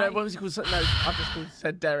 No, what was he called? No, I've just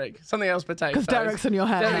said Derek. Something else Potatoes. Because Derek's in your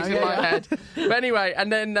head Derek's now, in my yeah. head. But anyway,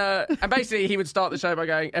 and then and basically he would start the show by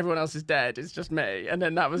going, "Everyone else is dead. It's just me." And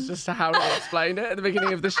then that was just how he explained it at the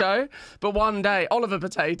beginning of the show. But one day, Oliver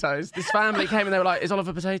Potatoes, this family came and they were like, "Is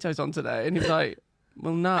Oliver Potatoes on today?" And he was like,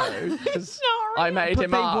 "Well, no, because not I made But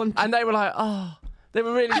him they up." wanted- And they were like, "Oh," they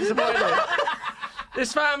were really disappointed.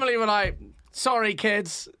 This family were like, "Sorry,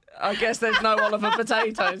 kids. I guess there's no Oliver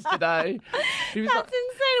Potatoes today." He was That's like,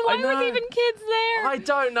 insane. Why I were know. even kids there? I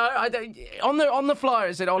don't know. On the flyer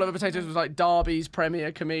it said Oliver Potatoes was like Derby's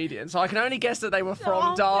premier comedian, so I can only guess that they were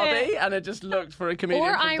from Stop Derby it. and had just looked for a comedian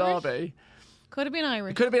Or from Irish. Derby. Could have been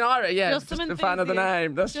Irish. Could have been Irish, yeah. Just some a fan of the enthusiasts.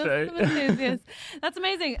 name. That's Just true. some enthusiasts. That's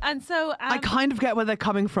amazing. And so I kind of get where they're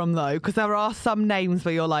coming from though, because there are some names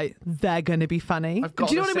where you're like, they're going to be funny. I've got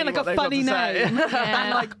Do you know to what I mean? see Like what a they've got funny to say. name. Yeah.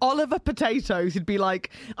 And like Oliver Potatoes, you'd be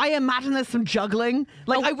like, I imagine there's some juggling.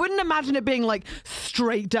 Like I wouldn't imagine it being like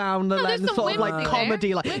straight down the No, there's lens, some sort of like whimsy comedy,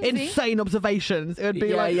 there. like Whimsy. insane observations. It would be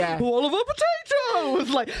Yeah, like, yeah. Oliver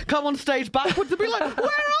Potatoes, like come on stage backwards and be like, where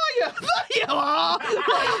are you? There you are.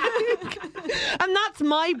 And that's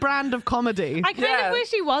my brand of comedy. I kind Yeah. of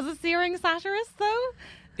wish he was a searing satirist, though.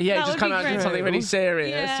 Yeah, That just would come be out and do great. something really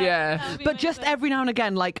serious. Yeah. that would be But just amazing. every now and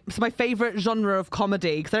again, like, so my favourite genre of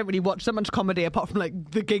comedy, because I don't really watch so much comedy apart from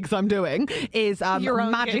like the gigs I'm doing, is Your own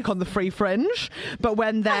Magic gigs. on the Free Fringe. But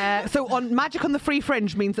when they're, so on Magic on the Free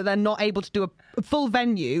Fringe means that they're not able to do a full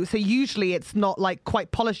venue. So usually it's not like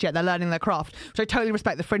quite polished yet. They're learning their craft, which I totally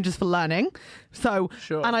respect. The Fringe is for learning. So,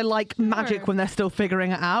 Sure. and I like Magic when they're still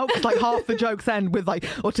figuring it out. 'Cause, like half the jokes end with like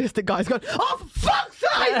autistic guys going, "Oh, for fuck's sake!"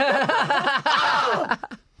 Ah!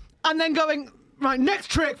 And then going, right,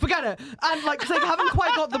 next trick, forget it. And like, so they haven't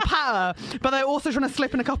quite got the power, but they're also trying to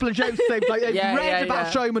slip in a couple of jokes they've read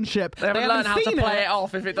about showmanship. They haven't learned how to seen play it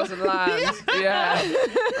off if it doesn't land. Yeah.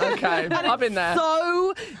 Okay. I've been there.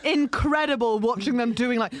 So incredible watching them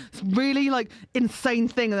doing like really like insane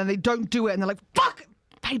thing, and then they don't do it, and they're like, fuck!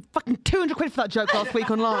 Paid fucking 200 quid for that joke last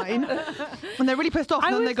week online. And they're really pissed off,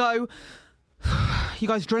 and then they go, you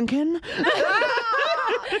guys drinking?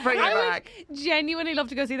 Bring it I back. would genuinely love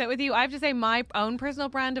to go see that with you. I have to say my own personal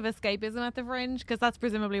brand of escapism at the Fringe, because that's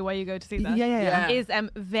presumably why you go to see that. Yeah. Is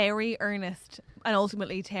very earnest and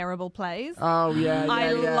ultimately terrible plays. Oh, yeah.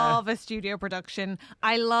 I yeah. love a studio production.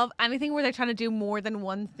 I love anything where they're trying to do more than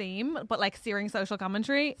one theme, but like searing social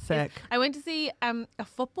commentary. Sick. I went to see a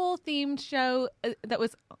football themed show that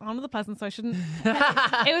was on the Pleasant, so I shouldn't.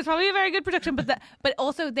 It was probably a very good production, but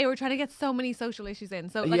also they were trying to get so many social issues in.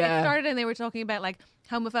 So like Yeah. it started and they were talking about like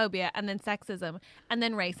homophobia and then sexism and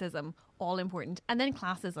then racism, all important, and then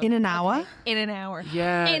classism. In an hour? Okay. In an hour.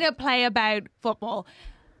 Yeah. In a play about football.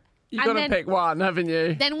 You've And got to then- pick one, haven't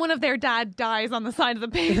you? Then one of their dad dies on the side of the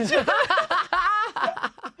page.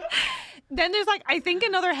 Then there's like, I think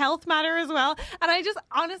another health matter as well. And I just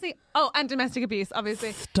honestly, and domestic abuse,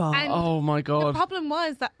 obviously. Stop. And Oh, my the God. problem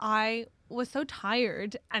was that I was so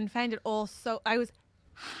tired and found it all I was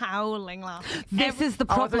howling laughing. This is the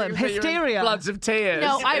Oh, I thought problem. you were in Hysteria. Floods of tears.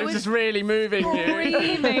 No, I it was just really moving you.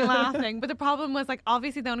 screaming laughing. But the problem was like,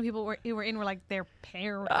 obviously the only people who were in were like their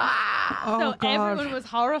parents. Oh, So God. everyone was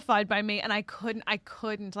horrified by me, and I couldn't.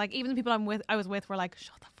 Like even the people I was with were like,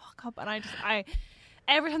 "Shut the fuck up!" And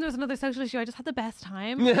every time there was another social issue, I just had the best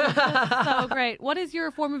time. It was just so great. What is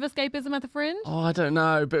your form of escapism at the Fringe? Oh, I don't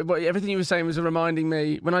know, but everything you were saying was reminding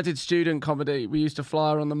me. When I did student comedy, we used to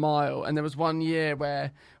flyer on the Mile, and there was one year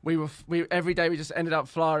where we every day we just ended up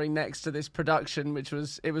flyering next to this production, which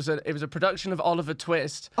was it was a production of Oliver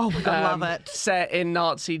Twist. Oh my God, love it. Set in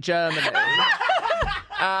Nazi Germany,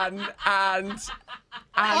 and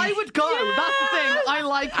I would go. That's the thing. I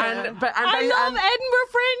like it. and I love Edinburgh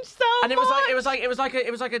fringe so And it much.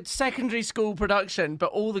 was like a secondary school production,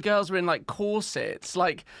 but all the girls were in like corsets,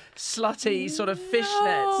 like slutty sort of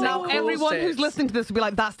fishnets. and Now, everyone who's corsets. listening to this will be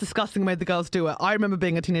like, that's disgusting, made the girls do it. I remember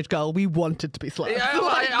being a teenage girl, we wanted to be sluts. Yeah,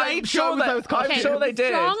 Like, I'm they sure chose that- those I'm costumes. sure they did.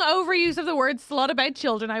 Strong overuse of the word slut about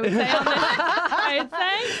children, I would say. On this. I would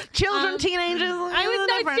say. Children, teenagers. I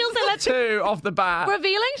would still say let's Two off the bat.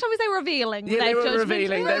 revealing. Shall we say revealing? Yeah, they without were judgment?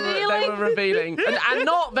 revealing. They were revealing, and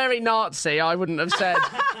not very Nazi. I wouldn't have said,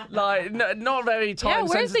 like, not very time Yeah,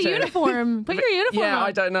 where's the sensitive. uniform? Put your uniform Yeah, on.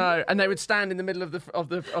 I don't know. And they would stand in the middle of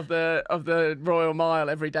the Royal Mile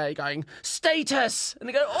every day, going status, and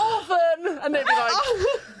they go orphan, and they'd be like,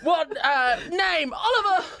 what name?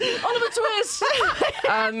 Oliver Twist.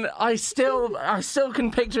 And I still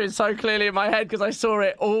can picture it so clearly in my head because I saw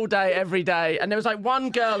it all day, every day. And there was like one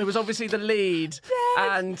girl who was obviously the lead,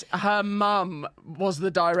 and her mum was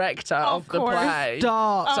the director of the course. play.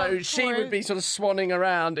 Stop. So Of she course. would be sort of swanning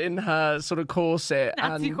around in her sort of corset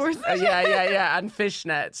Nazi and corset. yeah, and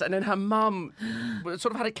fishnets. And then her mum sort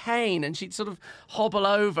of had a cane, and she'd sort of hobble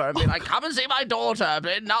over and be like, "Come and see my daughter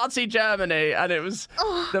in Nazi Germany." And it was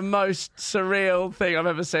the most surreal thing I've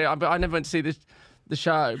ever seen. I never went to see the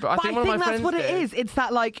show, but I But think I one think of my that's friends what it did. is. It's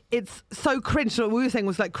that like it's so cringe. So what we were saying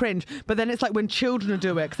was like cringe, but then it's like when children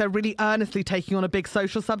do it because they're really earnestly taking on a big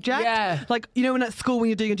social subject. Yeah. Like you know when at school when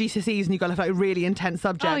you're doing your GCSEs and you got like really intense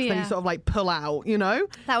subjects, then yeah. you sort of like pull out. You know.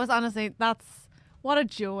 That was honestly, what a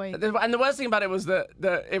joy. And the worst thing about it was that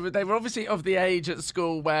they were obviously of the age at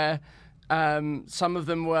school where some of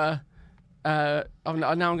them were. Now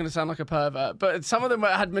I'm going to sound like a pervert, but some of them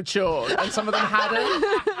had matured and some of them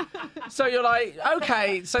hadn't. So you're like,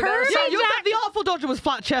 okay, so there were Yeah, some, you said the Artful Dodger was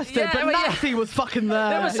flat chested, Yeah, but well, yeah. Nazi was fucking there.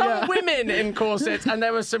 there were some Yeah. women in corsets and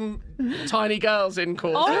there were some tiny girls in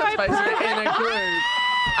corsets, right, basically in a group.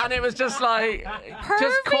 And it was just like,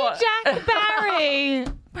 Pervy Jack Barry.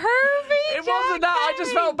 Pervy It wasn't that. I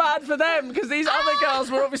just Barry. felt bad for them because these other girls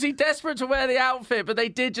were obviously desperate to wear the outfit, but they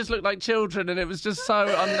did just look like children, and it was just so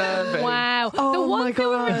unnerving. Wow. Oh the my ones who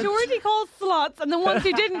were God. majority called sluts and the ones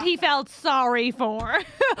who didn't, he felt sorry for.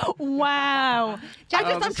 Wow. Jack,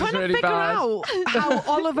 I Oh, guess I'm this trying is to really figure bad. out how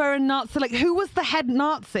Oliver and Nazi, like, who was the head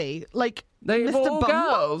Nazi? Like, They were Mr. all Bumble?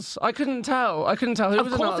 girls. I couldn't tell. Who Of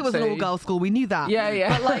was a course, it was an Nazi. all-girls school. We knew that.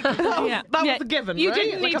 Yeah. But like, that Yeah. was Yeah. a given. You right?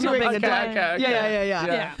 didn't Like, need I'm to not being a explain. dick. Okay.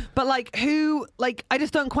 Yeah. But like, who? Like, I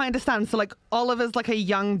just don't quite understand. So like, Oliver's like a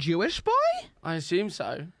young Jewish boy. I assume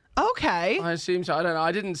so. Okay. I assume so. I don't know.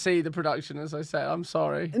 I didn't see the production, as I said. I'm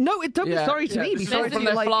sorry. No, don't be sorry to me. Be This is sorry from to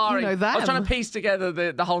their like flaring. you know them. I was trying to piece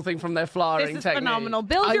together the whole thing from their flaring this is technique. phenomenal.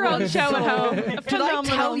 Build your I own was show at so- home. Did I Phenomenal.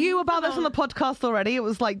 tell you about this on the podcast already? It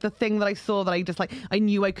was like the thing that I saw that I just like, I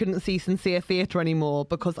knew I couldn't see sincere theatre anymore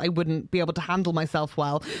because I wouldn't be able to handle myself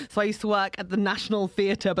well. So I used to work at the National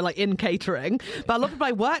Theatre, but like in catering. But a lot of people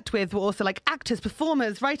I worked with were also like actors,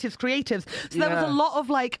 performers, writers, creatives. So there was Yeah. a lot of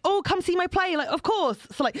like, oh, come see my play. Like, of course.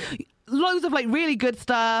 So like, loads of like really good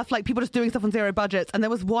stuff, like people just doing stuff on zero budgets. And there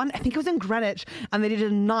was one, I think it was in Greenwich, and they did a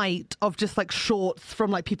night of just like shorts from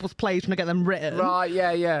like people's plays trying to get them written. Right,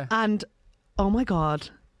 yeah. And oh my God,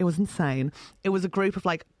 it was insane. It was a group of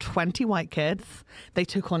like 20 white kids. They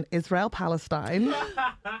took on Israel, Palestine.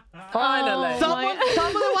 Finally. Some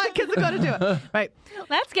of the white kids have got to do it. Right.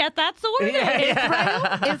 Let's get that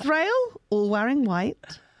sorted. Israel, all wearing white.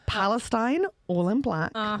 Palestine, all in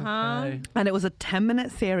black. Okay. And it was a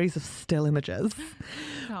 10-minute series of still images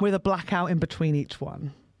with a blackout in between each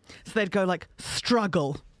one. So they'd go like,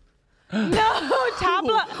 struggle, No,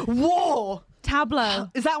 tableau. war. Tableau.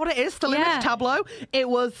 Is that what it is? Still Yeah. image tableau? It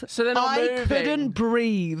was, So they're not I moving. couldn't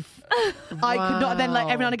breathe. I could not. Then like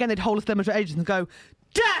every now and again they'd hold a still image for ages and go,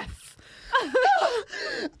 death!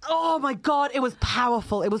 Oh my God, it was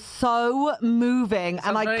powerful. It was so moving.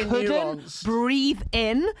 And I very couldn't nuanced. breathe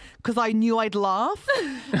in because I knew I'd laugh.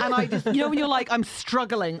 And I just, you know, when you're like, I'm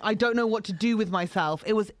struggling, I don't know what to do with myself.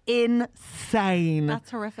 It was insane. That's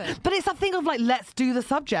horrific. But it's that thing of like, let's do the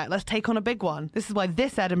subject. Let's take on a big one. This is why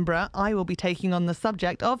this Edinburgh, I will be taking on the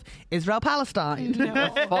subject of Israel-Palestine.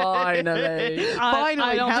 Finally.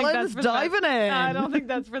 Finally, don't think Helen's that's for the best. diving in. I don't think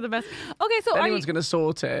that's for the best. Okay, so Anyone's going to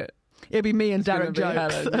sort it. It'd be me and gonna Derek be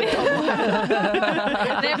Jokes. Helen.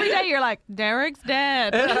 and every day you're like, Derek's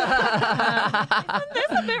dead. Isn't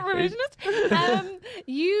this a bit revisionist?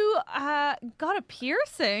 You got a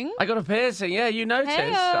piercing. I got a piercing. Yeah, you noticed.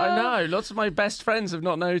 Heyo. I know. Lots of my best friends have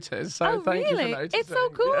not noticed. So Oh, thank you really? for noticing. It's so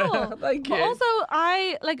cool. Yeah, thank you. But also,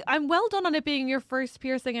 I'm well done on it being your first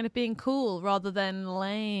piercing and it being cool rather than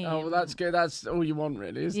lame. Oh, well, that's good. That's all you want,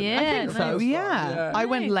 really, isn't Yeah, it? I think so, nice. yeah. I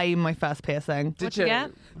went Nice. lame my first piercing. Did What'd you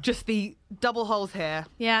get? Just be double holes here.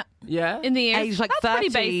 Yeah. Yeah. In the ears. Age like That's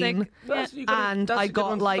 13. pretty basic. That's- Yeah. you gotta- And that's I a good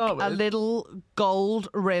one got to like start a with. little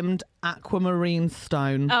gold-rimmed aquamarine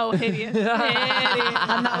stone. Oh, hideous. Hideous.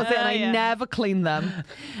 And that was it. And I Yeah. never cleaned them.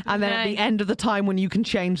 And then at the Nice. end of the time when you can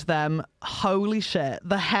change them, holy shit,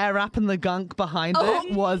 the hair wrap and the gunk behind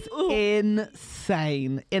it was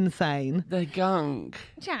insane. Insane. The gunk.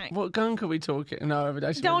 Jack. What gunk are we talking? No,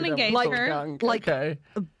 actually, Don't we engage talk her. Gunk. Like okay.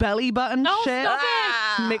 belly button No, shit stop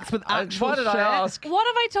it. mixed with actual Why did shit. I ask? What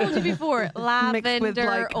have I told you before? Mixed Lavender with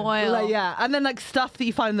like oil. like, yeah, and then like stuff that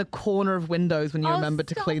you find in the corner of windows when you Oh, remember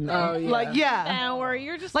to stop clean them. it. Oh, yeah. Like yeah, Hour.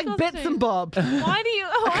 You're just like bits and bobs. Why do you?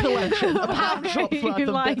 Collection, a pound shop's worth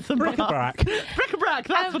of bits and bobs. Bric-a-brac. Bric-a-brac,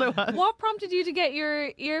 that's what it was. What prompted you to get your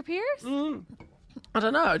ear pierced? I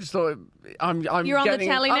don't know. I just thought I'm You're on the getting,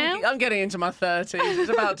 telly I'm, now? I'm getting into my 30s. It's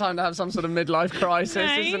about time to have some sort of midlife crisis,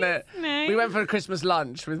 Nice, isn't it? nice. We went for a Christmas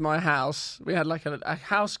lunch with my house. We had like a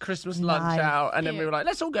house Christmas lunch Nice. out, and then we Cute. were like,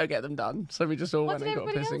 let's all go get them done. So we just all What went did and got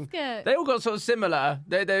everybody else piercing. get? They all got sort of similar.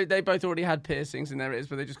 They both already had piercings in their ears,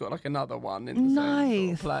 but they just got like another one in the same sort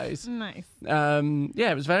Nice. of place. Nice.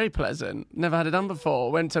 Yeah, it was very pleasant. Never had it done before.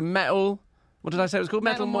 Went to Metal. What did I say it was called?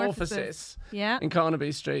 Metamorphosis. Yeah. In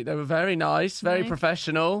Carnaby Street. They were very nice, very Nice.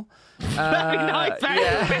 professional. Very nice, very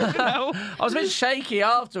yeah. I was a bit shaky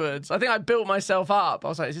afterwards. I think I built myself up. I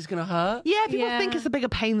was like, is this going to hurt? Yeah, people Yeah. think it's a bigger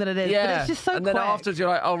pain than it is, Yeah. but it's just so and quick. then afterwards you're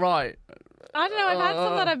like, oh, right. I don't know. I've had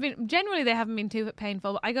some that have been. Generally, they haven't been too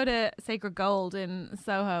painful. I go to Sacred Gold in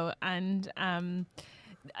Soho, and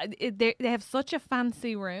they have such a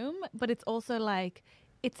fancy room, but it's also like.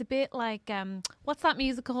 It's a bit like what's that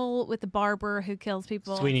musical with the barber who kills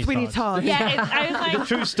people? Sweeney Todd. Todd. Yeah, I was The like,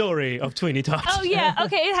 true story of Sweeney Todd. oh yeah,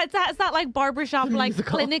 okay. It has that like barbershop, like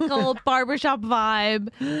clinical barbershop vibe,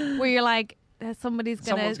 where you're like, someone's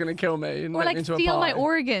Someone's going to kill me and or make like me into steal a my pie.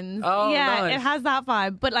 organs. Oh, yeah, nice. it has that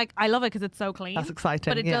vibe. But like, I love it because it's so clean. That's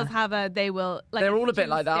exciting, But it yeah. does have a. They will. Like, They're all a it's bit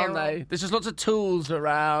like that, aren't sterile. they? There's just lots of tools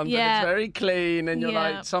around. Yeah. And it's very clean, and you're Yeah.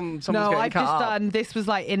 like, someone's No, getting I've cut just up. done. This was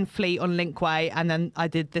like in Fleet on Linkway, and then I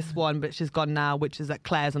did this one, which is gone now, which is at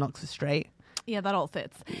Claire's on Oxford Street. Yeah, that all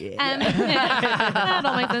fits. That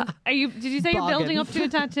all makes sense. Are you? Did you say you're building up to a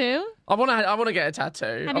tattoo? I want to get a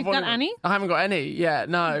tattoo. Have you got any? I haven't got any yet.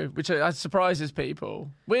 No, which surprises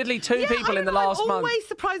people. Weirdly, two people in the last I'm month. always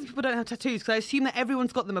surprised people don't have tattoos because I assume that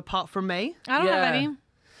everyone's got them apart from me. I don't Yeah. have any.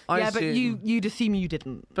 I yeah, but assume. you'd assume you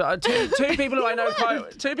didn't. But two people who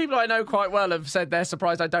I know quite well have said they're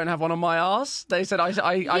surprised I don't have one on my arse. They said I seem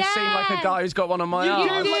like a guy who's got one on my You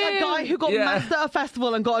arse. do like a guy who got Yeah. masked at a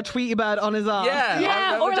festival and got a Tweety bird on his arse. Yeah.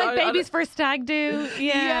 Yeah, I- or I- like I- baby's first stag do.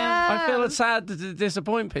 Yeah. I feel sad to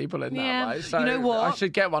disappoint people in that Yeah. way. So You know what? I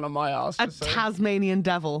should get one on my arse. A just so- Tasmanian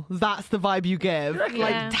devil. That's the vibe you give. reckon? Like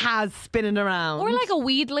Yeah. Taz spinning around. Or like a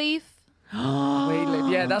weed leaf.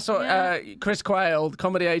 Yeah, that's what Yeah. Chris Quayle, the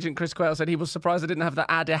comedy agent Chris Quayle, said he was surprised I didn't have the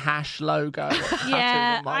Adihash logo. tattooed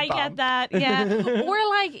Yeah, on my I bum. get that. Yeah. Or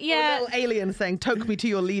like, A yeah. little alien saying, "Toke me to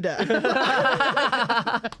your leader."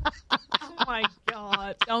 Oh my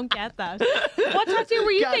God. Don't get that. What tattoo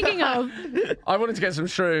were you thinking of? I wanted to get some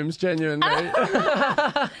shrooms, genuinely.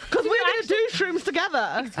 Because we're going to do shrooms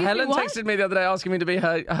together. Helen what? texted me the other day asking me to be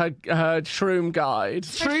her shroom guide.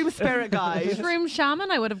 Shroom spirit guide. Shroom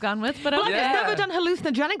shaman I would have gone with, but okay. Yeah. I've never done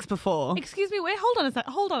hallucinogenics before. Excuse me, wait, hold on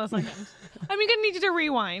a second. I'm gonna need you to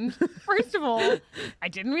rewind. First of all, I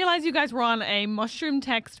didn't realize you guys were on a mushroom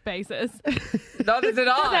text basis. Neither did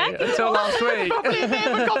I Second until one. last week.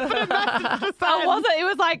 Oh, was it? It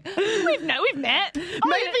was like we've met.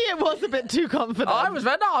 Maybe it was a bit too confident. I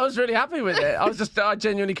was really happy with it. I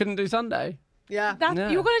genuinely couldn't do Sunday. Yeah.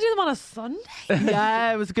 You were gonna do them on a Sunday.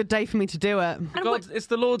 Yeah, it was a good day for me to do it. And God, it's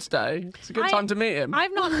the Lord's Day. It's a good time to meet him.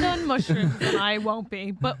 I've not done mushrooms, and I won't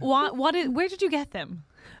be. But where did you get them?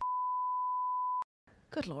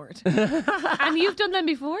 Good Lord. And you've done them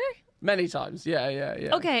before? Many times. Yeah.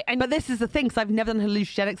 Okay, and But this is the thing, because I've never done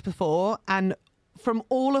hallucinogenics before, and from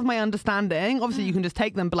all of my understanding, obviously you can just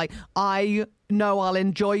take them, but like I know I'll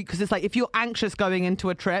enjoy, because it's like if you're anxious going into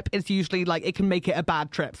a trip, it's usually like it can make it a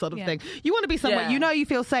bad trip sort of Yeah. thing. You want to be somewhere Yeah. you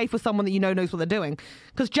feel safe with someone that you know knows what they're doing,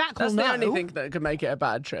 because Jack That's will the know only thing that could make it a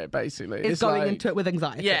bad trip, basically. is It's going like- into it with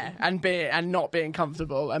anxiety. Yeah, and not being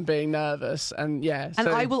comfortable and being nervous and yeah. And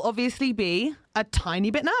so- I will obviously be a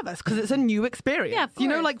tiny bit nervous because it's a new experience. Yeah, of You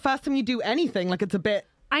know, course. like first time you do anything, like it's a bit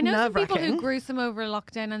I know some people nerve-wracking. who grew some over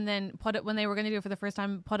lockdown and then put it when they were going to do it for the first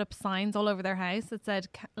time, put up signs all over their house that said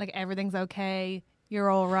like everything's okay, you're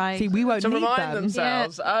all right. See, we won't to need remind them.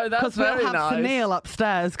 themselves. Oh, that's Because we'll very have nice. Sunil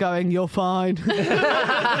upstairs going, "You're fine."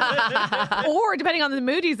 Or depending on the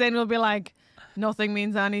mood he's in, we'll be like, nothing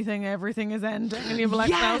means anything, everything is ending, and you're like,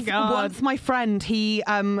 Yes, oh god. once my friend, he,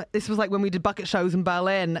 this was like when we did bucket shows in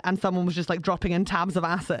Berlin, and someone was just like dropping in tabs of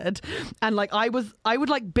acid, and like I would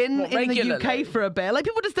like been What, in the regularly? UK for a bit. Like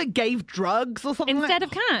people just like, gave drugs or something Instead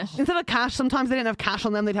like- of cash. Instead of cash, sometimes they didn't have cash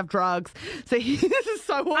on them; they'd have drugs. So this is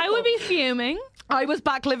so awful. I would be fuming. I was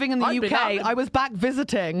back living in the I'd be UK. laughing. I was back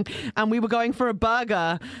visiting, and we were going for a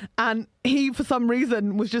burger, and he, for some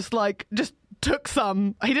reason, was just took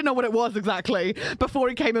some. He didn't know what it was exactly before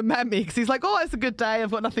he came and met me, because he's like, oh, it's a good day.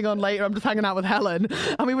 I've got nothing on later. I'm just hanging out with Helen.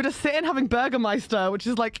 And we were just sitting having Burgermeister, which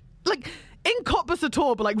is like in Cottbus at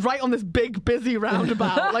all, but like right on this big, busy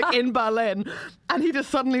roundabout, like in Berlin. And he just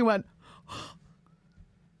suddenly went,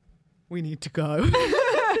 we need to go.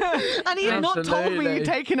 And he had not told me Absolutely. he'd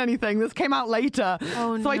taken anything. This came out later.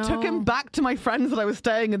 Oh, so I took no. him back to my friends that I was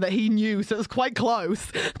staying in that he knew, so it was quite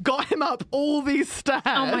close. Got him up all these stairs.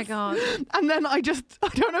 Oh my God. And then I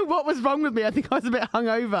don't know what was wrong with me. I think I was a bit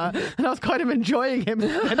hungover, and I was kind of enjoying him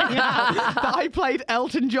spinning out. But I played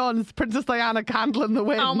Elton John's Princess Diana Candle in the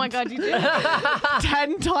Wind. Oh my god, you did.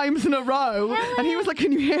 10 times in a row. And he was like,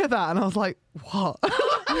 can you hear that? And I was like, what?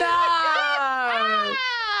 No!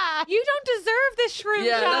 You don't deserve this shroom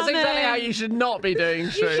Yeah, that's shaman. exactly how you should not be doing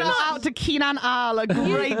shrooms. Shout out to Keenan Ahl, a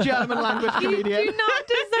great German language You comedian. do not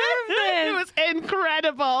deserve this. It was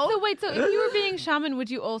incredible. So wait, so if you were being shaman, would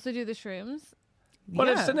you also do the shrooms? Well,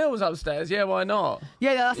 if Yeah. Sunil was upstairs, yeah, why not?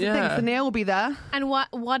 Yeah, that's the Yeah. thing. So Neil will be there. And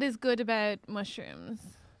what is good about mushrooms?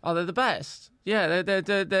 Oh, they're the best. Yeah,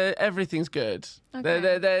 they're everything's good.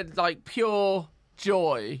 Okay. They're like pure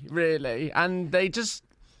joy, really, and they just.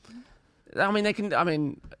 I mean, they can. I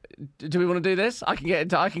mean, do we want to do this? I can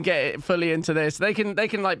get it fully into this. They can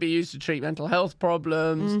like be used to treat mental health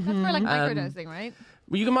problems. That's for like microdosing, right?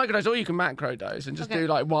 Well, you can microdose or you can macrodose and just Okay. do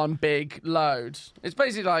like one big load. It's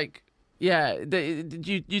basically like, yeah,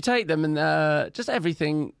 you take them and just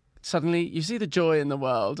everything. Suddenly, you see the joy in the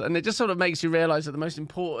world, and it just sort of makes you realise that the most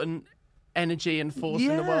important energy and force in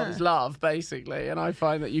the world Yeah. is love, basically. And I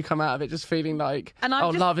find that you come out of it just feeling like, And I've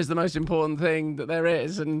oh, just- love is the most important thing that there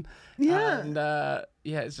is, and Yeah.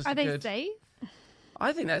 yeah, it's just Are they good. safe?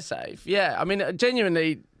 I think they're safe. Yeah, I mean,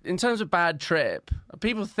 genuinely, in terms of bad trip,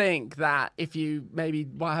 people think that if you maybe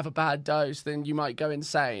have a bad dose, then you might go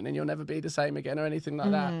insane and you'll never be the same again or anything like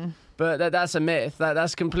that. But that's a myth.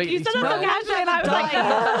 That's completely You said that so spread. casually, and I was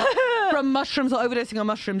like, From mushrooms or overdosing on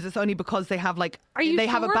mushrooms, it's only because they have like Are you they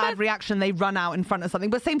have a sure bad that- reaction, they run out in front of something.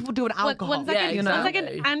 But same people do with alcohol. One second, Yeah, you know? one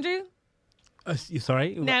exactly. second, Andrew.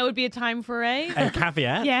 Sorry? Now would be a time for a. A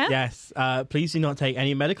caveat. Yeah? Yes. Please do not take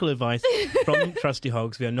any medical advice from Trusty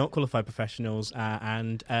Hogs. We are not qualified professionals,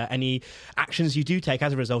 and any actions you do take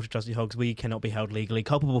as a result of Trusty Hogs, we cannot be held legally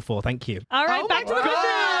culpable for. Thank you. All right, Oh back to my the God.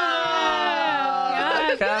 question.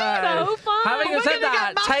 Okay. So fun. Having We're said gonna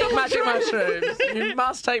that, get take magic mushrooms. mushrooms. You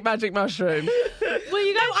must take magic mushrooms. Well,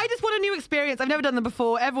 you No, guys. I just want a new experience. I've never done them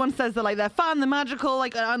before. Everyone says they're like they're fun, they're magical,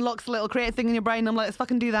 like it unlocks a little creative thing in your brain. I'm like, let's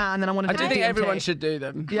fucking do that, and then I want to I do do think DMT. everyone should do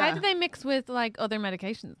them. Yeah. How do they mix with like other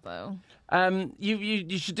medications though?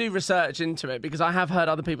 You should do research into it, because I have heard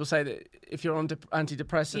other people say that if you're on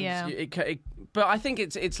antidepressants, Yeah. but I think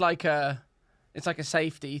it's like a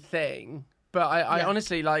safety thing. But I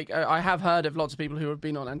honestly, like, I have heard of lots of people who have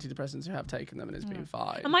been on antidepressants who have taken them and it's been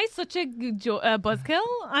fine. Am I such a buzzkill?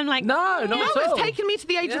 I'm like, No, not No, at all. it's taken me to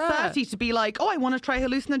the age of Yeah. 30 to be like, oh, I want to try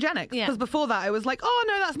hallucinogenics. Yeah. Because before that, I was like, oh,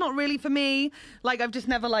 no, that's not really for me. Like, I've just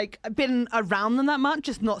never, like, been around them that much.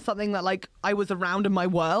 It's not something that, like, I was around in my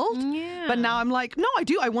world. Yeah. But now I'm like, no, I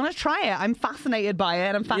do. I want to try it. I'm fascinated by it.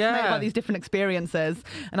 And I'm fascinated Yeah. by these different experiences.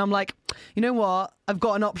 And I'm like, you know what? I've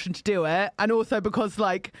got an option to do it. And also because,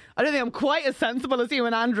 like, I don't think I'm quite as sensible as you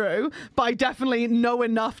and Andrew, but I definitely know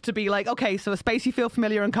enough to be like, okay, so a space you feel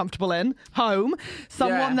familiar and comfortable in, home,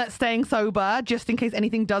 someone Yeah. that's staying sober, just in case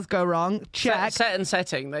anything does go wrong, check. Set and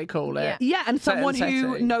setting, they call it. Yeah. Yeah, and Set and someone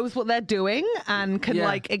who setting. knows what they're doing and can Yeah.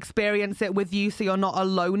 like experience it with you so you're not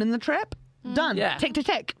alone in the trip. Done. Yeah. Tick to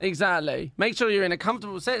tick. Exactly. Make sure you're in a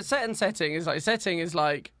comfortable set and setting is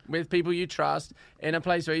like with people you trust in a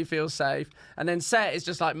place where you feel safe. And then set is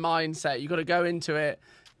just like mindset. You've got to go into it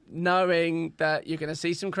knowing that you're going to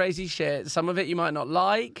see some crazy shit. Some of it you might not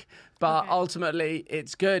like, but ultimately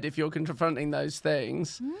it's good if you're confronting those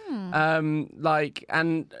things.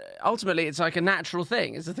 And ultimately it's like a natural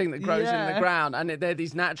thing. It's a thing that grows in Yeah. the ground, and they're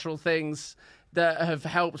these natural things that have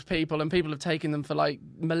helped people, and people have taken them for like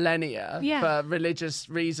millennia for religious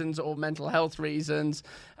reasons or mental health reasons.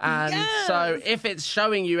 And so if it's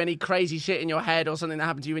showing you any crazy shit in your head or something that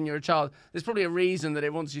happened to you when you were a child, there's probably a reason that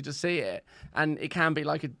it wants you to see it. And it can be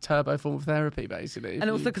like a turbo form of therapy, basically. And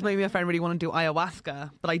also because maybe my friend really want to do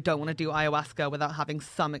ayahuasca, but I don't want to do ayahuasca without having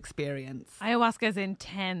some experience. Ayahuasca is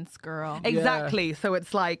intense, girl. Exactly. So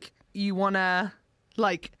it's like you want to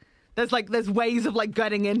like... There's ways of like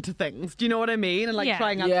getting into things. Do you know what I mean? And like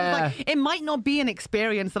trying out. Yeah. Like, it might not be an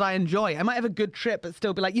experience that I enjoy. I might have a good trip, but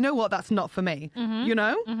still be like, you know what? That's not for me. You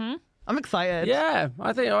know? Mm-hmm. I'm excited. Yeah,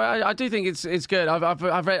 I do think it's good. I've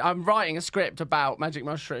read. I'm writing a script about magic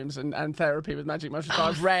mushrooms and therapy with magic mushrooms. So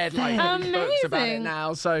I've read like books about it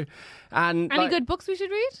now. So any good books we should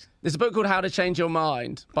read? There's a book called How to Change Your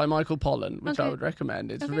Mind by Michael Pollan, which I would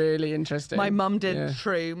recommend. It's really interesting. My mum did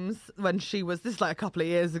shrooms when she was, this is like a couple of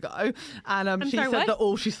years ago, and she said that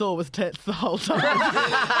all she saw was tits the whole time.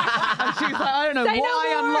 And she was like, I don't know what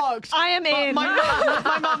I unlocked. I am in.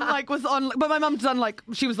 My mum like was on, but my mum's done like,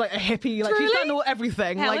 she was like a hippie, like she's done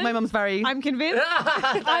everything. Helen? Like my mum's very... I'm convinced.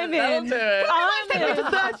 I'm in. Do it. I think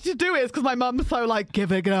the third to do it is because my mum's so like,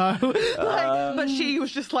 give it a go. But she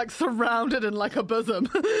was just like surrounded in like a bosom.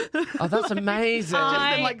 Oh, that's amazing.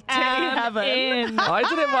 Just in like titty heaven. I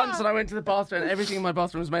did it once and I went to the bathroom and everything in my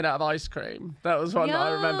bathroom was made out of ice cream. That was one that I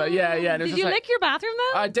remember. Yeah. And it was Did just you like, lick your bathroom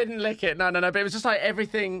though? I didn't lick it. No. But it was just like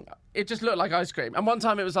everything. It just looked like ice cream. And one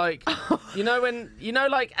time it was like, like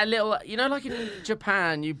a little, like in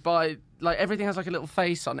Japan you buy, like everything has like a little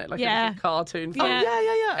face on it, like a little cartoon face.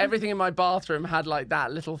 Yeah. Everything in my bathroom had like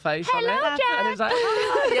that little face on it. Jack. And it was like,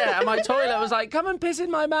 and my toilet was like, come and piss in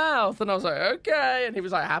my mouth. And I was like, okay. And he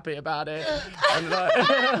was like happy about it. And like,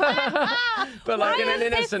 but like in an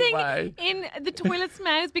innocent way. In the toilet's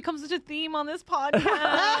mouth becomes such a theme on this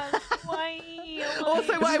podcast. Why?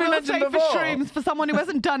 Also, what I will say for shrooms, for someone who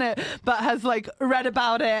hasn't done it but has like read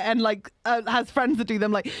about it and like has friends that do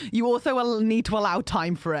them, like you also will need to allow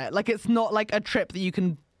time for it. Like it's not like a trip that you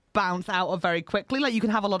can bounce out of very quickly. Like you can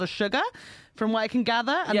have a lot of sugar, from what I can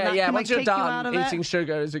gather. And that can, once like, you're take you out done, of eating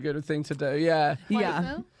sugar is a good thing to do. Yeah.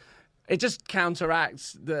 So? It just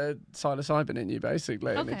counteracts the psilocybin in you,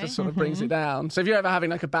 basically, and it Okay. just sort of brings it down. So if you're ever having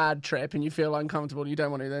like a bad trip and you feel uncomfortable and you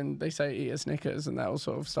don't want to, then they say eat a Snickers and that will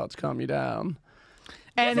sort of start to calm you down.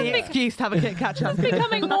 Any excuse to have a Kit Kat chunk.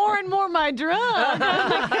 Becoming more and more my drug.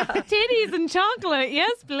 Titties and chocolate,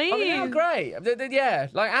 yes, please. I mean, they're great. Yeah,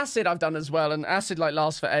 like acid I've done as well, and acid like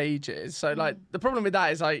lasts for ages. So like the problem with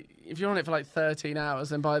that is like if you're on it for like 13 hours,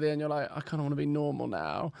 then by the end you're like, I kind of want to be normal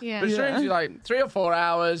now. Yeah. But shrooms, you're like 3 or 4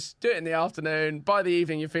 hours, do it in the afternoon. By the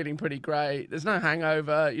evening, you're feeling pretty great. There's no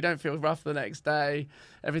hangover. You don't feel rough the next day.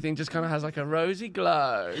 Everything just kind of has like a rosy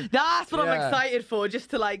glow. That's what I'm Yeah. excited for, just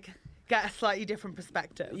to like get a slightly different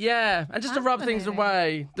perspective. Yeah, and just to rub things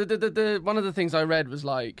Fascinating. away. The one of the things I read was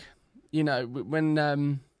like,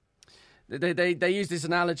 when they use this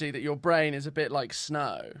analogy that your brain is a bit like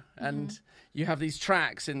snow, and you have these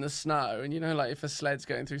tracks in the snow, and like if a sled's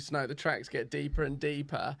going through snow, the tracks get deeper and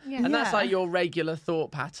deeper, and that's like your regular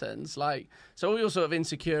thought patterns. Like, so all your sort of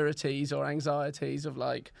insecurities or anxieties of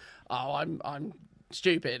like, oh, I'm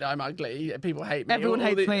stupid, I'm ugly, people hate me, Everyone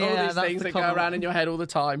hates me, all yeah, these that's things the that go common around one. in your head all the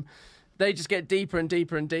time. They just get deeper and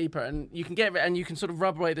deeper and deeper, and you can sort of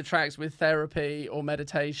rub away the tracks with therapy or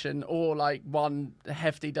meditation or like one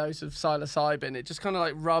hefty dose of psilocybin. It just kind of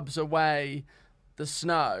like rubs away the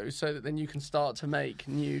snow, so that then you can start to make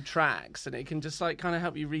new tracks, and it can just like kind of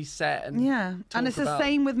help you reset. And And it's the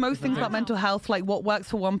same with most things about mental health. Like what works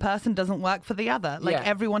for one person doesn't work for the other. Like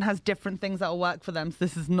everyone has different things that will work for them. So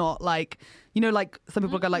this is not like, like some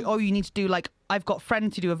people go like, oh, you need to do like, I've got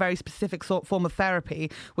friends who do a very specific form of therapy,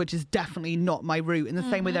 which is definitely not my route. In the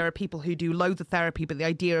same way, there are people who do loads of therapy, but the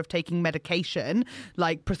idea of taking medication,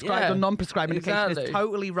 like prescribed or non-prescribed medication, is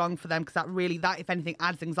totally wrong for them, because that, if anything,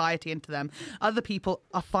 adds anxiety into them. Other people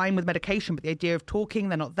are fine with medication, but the idea of talking,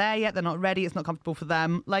 they're not there yet, they're not ready, it's not comfortable for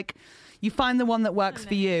them. Like, you find the one that works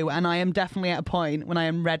for you, and I am definitely at a point when I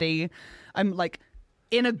am ready. I'm like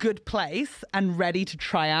in a good place and ready to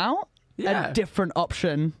try out a different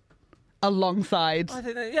option alongside. I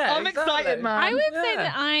think that, I'm excited, man. I would say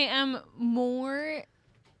that I am more.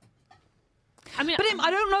 I mean, But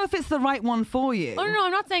I don't know if it's the right one for you. Oh no,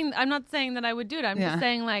 I'm not saying that I would do it. I'm just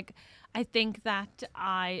saying like I think that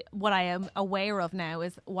what I am aware of now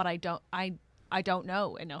is what I don't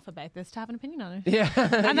know enough about this to have an opinion on it. Yeah.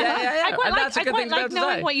 And I quite And like, that's a I good quite thing to be like able to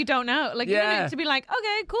knowing say. what you don't know. Like, to be like,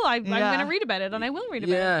 okay, cool, I'm going to read about it, and I will read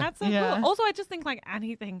about it. That's so cool. Also, I just think like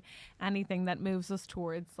anything that moves us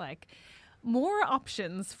towards like more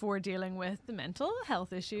options for dealing with the mental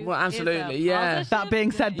health issues. Well, is a absolutely, yeah. positive That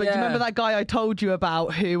being said, but do you Yeah. remember that guy I told you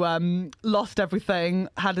about who lost everything,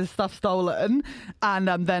 had his stuff stolen, and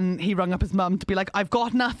then he rung up his mum to be like, "I've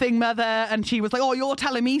got nothing, mother," and she was like, "Oh, you're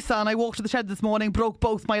telling me, son? I walked to the shed this morning, broke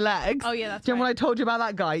both my legs." Oh, yeah, that's Do you remember right. when I told you about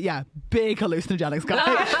that guy? Yeah, big hallucinogenics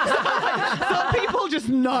guy. Some people just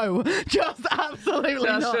know, just absolutely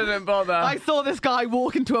Just not. shouldn't bother. I saw this guy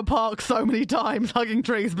walk into a park so many times, hugging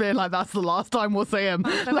trees, being like, "That's the last time we'll see him."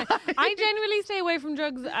 I genuinely stay away from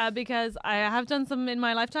drugs because I have done some in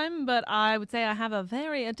my lifetime, but I would say I have a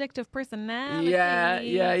very addictive personality. Yeah.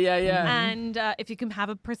 And if you can have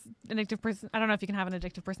an addictive person, I don't know if you can have an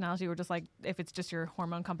addictive personality or just like if it's just your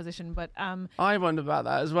hormone composition, but I wonder about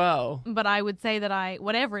that as well. but I would say that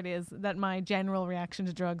whatever it is, that my general reaction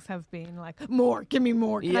to drugs have been like, more, give me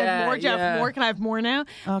more. Can I have more, Jeff? Yeah. More? Can I have more now?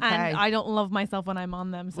 Okay. And I don't love myself when I'm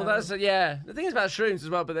on them. So. Well, that's the thing is about shrooms as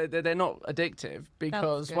well, but they're not addictive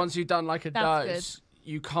because good. once you've done like a That's dose,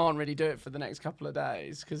 you can't really do it for the next couple of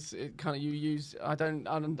days because it kind of I don't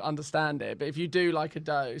understand it, but if you do like a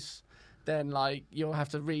dose, then like you'll have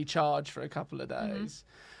to recharge for a couple of days.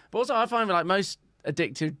 But also, I find like most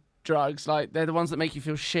addictive drugs, like they're the ones that make you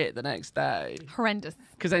feel shit the next day. horrendous.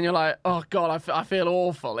 Because then you're like, oh God, I feel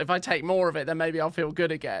awful. If I take more of it, then maybe I'll feel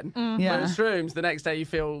good again. Yeah. But with shrooms, the next day you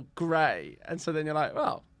feel great. And so then you're like,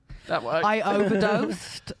 well, that worked. I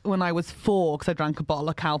overdosed when I was 4 because I drank a bottle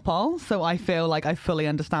of Calpol. So I feel like I fully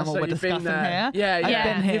understand So what we're you've been discussing there. here. Yeah, I've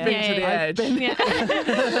been here. You've been to the edge.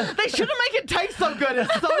 They shouldn't make it taste so good.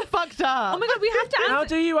 It's so fucked up. Oh my God, we have to How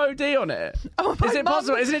answer. do you OD on it? Oh, my Is it mum-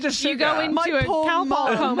 possible? Isn't it just sugar? You go into My a poor Calpol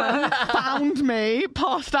mum coma. found me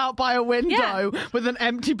passed out by a window Yeah. with an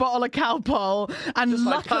empty bottle of Calpol, and Just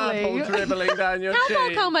like luckily, purple dribbling down your Calpol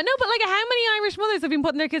cheek. coma. No, but like how many Irish mothers have been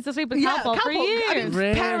putting their kids to sleep with Calpol for years? I mean,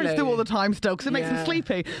 Really? parents do all the time still because it makes them Yeah.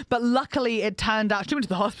 sleepy. But luckily, it turned out she went to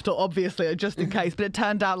the hospital, obviously, just in case. But it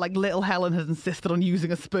turned out like little Helen has insisted on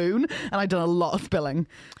using a spoon, and I'd done a lot of spilling.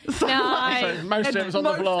 So, Nice. So most of it was on the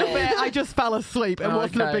most floor. of it, I just fell asleep. It Oh,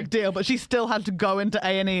 wasn't a okay. big deal, but she still had to go into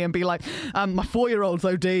A&E and be like, "My 4-year-old's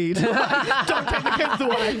OD'd. Don't take the kids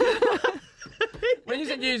away." When you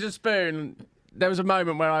said use a spoon, there was a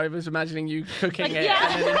moment where I was imagining you cooking it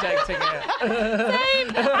yeah. and then injecting it.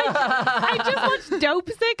 Same. I just watched Dope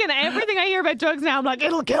Sick, and everything I hear about drugs now, I'm like,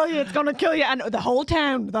 it'll kill you, it's gonna kill you, and the whole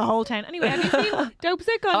town. Anyway, have you seen Dope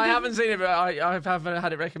Sick? On I Disney? haven't seen it, but I haven't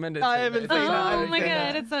had it recommended. I to me. haven't It's seen it. Oh my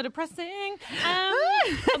Yeah. God, it's so depressing.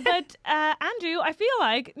 But Andrew, I feel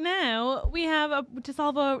like now we have to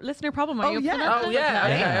solve a listener problem. Are Oh, you up yeah. for that? Oh yeah,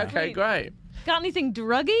 Yeah. okay, great. Got anything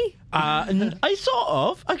druggy? I sort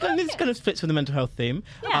of. I think this kind of fits with the mental health theme.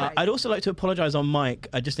 Yeah. I'd also like to apologise on mic,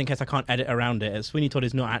 just in case I can't edit around it. Sweeney Todd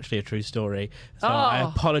is not actually a true story, so I Oh.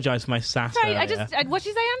 apologise for my sass. Sorry, I earlier. just what'd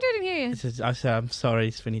you say, Andrew? I didn't hear you. This is, I said, I'm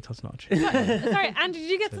sorry, Sweeney Todd's not true. Sorry, Andrew,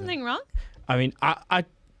 did you get something wrong? I mean, I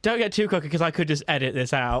don't get too cocky because I could just edit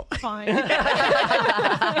this out. Fine.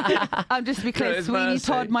 Just to be clear, Good Sweeney mercy.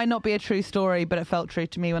 Todd might not be a true story, but it felt true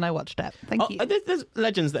to me when I watched it. Thank you. There's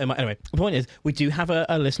legends that it might. Anyway, the point is, we do have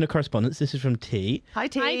a listener correspondence. This is from T. Hi,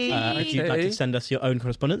 T. Hi, T. If you'd like to send us your own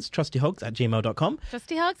correspondence, trustyhogs@gmail.com.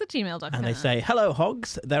 trustyhugs@gmail.com. And they say, "Hello,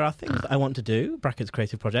 Hogs. There are things that I want to do (brackets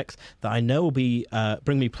creative projects) that I know will be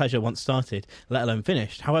bring me pleasure once started, let alone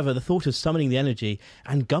finished. However, the thought of summoning the energy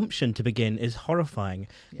and gumption to begin is horrifying.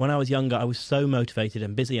 When I was younger, I was so motivated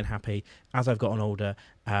and busy and happy. As I've gotten older,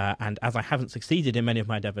 and as I haven't succeeded in many of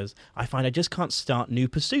my endeavours, I find I just can't start new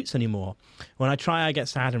pursuits anymore. When I try, I get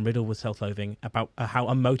sad and riddled with self-loathing about how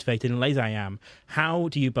unmotivated and lazy I am. How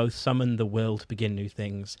do you both summon the will to begin new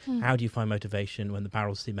things? How do you find motivation when the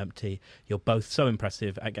barrels seem empty? You're both so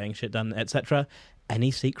impressive at getting shit done, etc.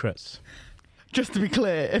 Any secrets?" Just to be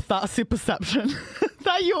clear, if that's your perception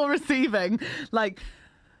that you're receiving, like,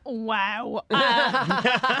 Wow.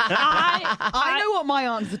 I know what my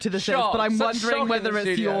answer to this Shock. is, but I'm Such wondering shock in whether the it's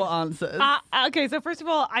studio. your answers. Okay, so first of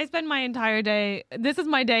all, I spend my entire day. This is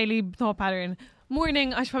my daily thought pattern.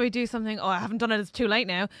 Morning, I should probably do something. Oh, I haven't done it. It's too late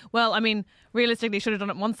now. Well, I mean, realistically, should have done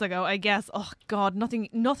it months ago. I guess. Oh God, nothing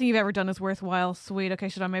you've ever done is worthwhile. Sweet. Okay,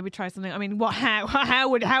 should I maybe try something? I mean, what? How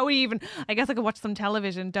would even? I guess I could watch some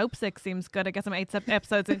television. Dope Sick seems good. I guess I'm 8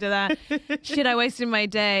 episodes into that. Shit, I wasted my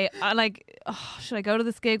day. Should I go to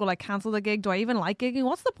this gig? Will I cancel the gig? Do I even like gigging?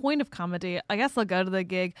 What's the point of comedy? I guess I'll go to the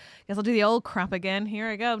gig. I guess I'll do the old crap again. Here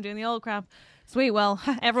I go. I'm doing the old crap. Sweet. Well,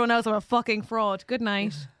 everyone knows I'm a fucking fraud. Good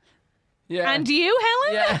night. Yeah. And you,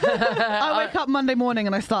 Helen? Yeah. I wake up Monday morning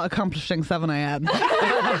and I start accomplishing 7 a.m.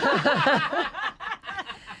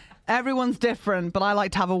 Everyone's different, but I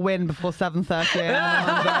like to have a win before 7:30 a.m. on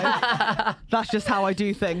a Monday. That's just how I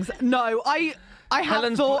do things. No, I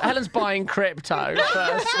have thought. Helen's buying crypto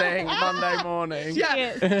first thing Monday morning.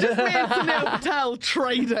 Yeah, just me and Sunil Patel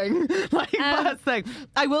trading. Like, first thing.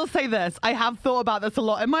 I will say this. I have thought about this a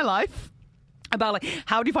lot in my life. About like,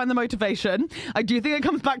 how do you find the motivation? I do think it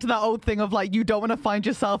comes back to that old thing of like, you don't want to find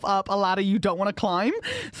yourself up a ladder you don't want to climb.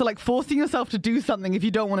 So like forcing yourself to do something, if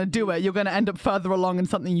you don't want to do it, you're going to end up further along in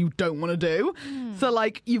something you don't want to do. So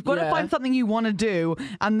like, you've got to find something you want to do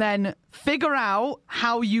and then figure out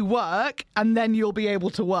how you work, and then you'll be able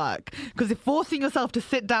to work. Because if forcing yourself to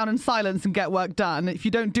sit down in silence and get work done, if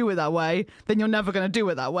you don't do it that way, then you're never going to do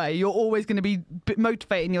it that way. You're always going to be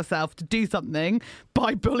motivating yourself to do something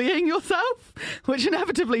by bullying yourself, which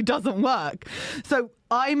inevitably doesn't work. So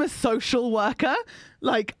I'm a social worker.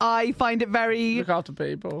 Like, I find it very Look after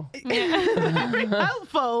people. very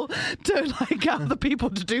helpful to like have the people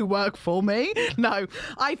to do work for me. No,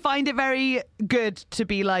 I find it very good to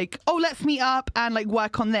be like, oh, let's meet up and like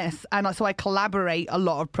work on this. And so I collaborate a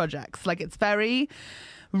lot of projects. Like, it's very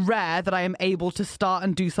rare that I am able to start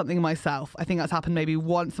and do something myself. I think that's happened maybe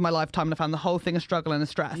once in my lifetime, and I found the whole thing a struggle and a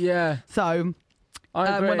stress. Yeah. So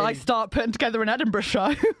I agree. when I start putting together an Edinburgh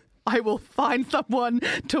show, I will find someone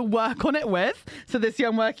to work on it with. So this year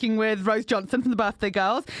I'm working with Rose Johnson from the Birthday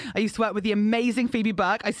Girls. I used to work with the amazing Phoebe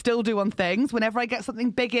Burke. I still do on things. Whenever I get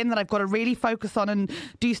something big in that I've got to really focus on and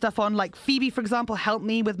do stuff on, like Phoebe, for example, helped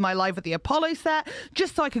me with my Live at the Apollo set,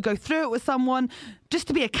 just so I could go through it with someone, just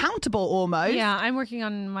to be accountable almost. Yeah, I'm working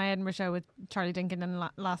on my Edinburgh show with Charlie Dinkin, and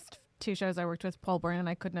last 2 shows I worked with Paul Byrne, and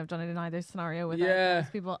I couldn't have done it in either scenario without those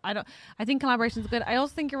people. I think collaboration is good. I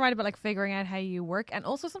also think you're right about like figuring out how you work, and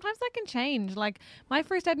also sometimes that can change. Like my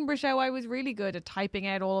first Edinburgh show, I was really good at typing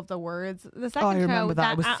out all of the words. The second I remember show,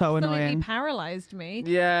 that. It was so absolutely annoying. paralyzed me.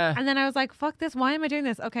 Yeah. And then I was like, fuck this, why am I doing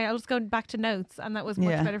this? Okay, I'll just go back to notes, and that was much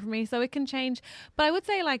Yeah. better for me. So it can change. But I would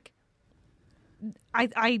say like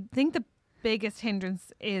I think the biggest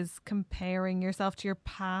hindrance is comparing yourself to your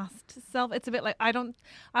past self. It's a bit like I don't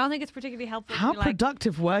think it's particularly helpful. How to be like,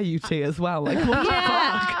 productive were you, T, as well? Like, what the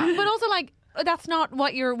yeah, fuck? but also like that's not where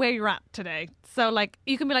you're at today. So like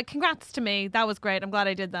you can be like, congrats to me, that was great, I'm glad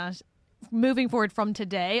I did that. Moving forward from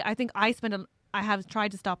today, I think I have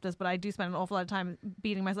tried to stop this, but I do spend an awful lot of time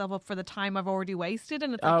beating myself up for the time I've already wasted,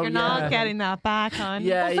 and it's like, Oh, you're not getting that back, hon.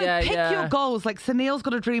 Yeah, Also, pick your goals. Like, Sunil's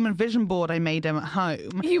got a dream and vision board I made him at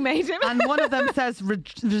home. You made him. And one of them says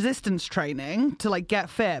resistance training to like get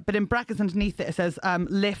fit, but in brackets underneath it says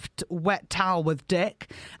lift wet towel with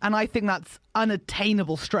dick, and I think that's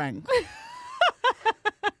unattainable strength.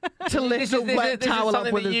 To lift a wet towel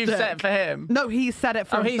up with that his you've dick. set for him. No, he said it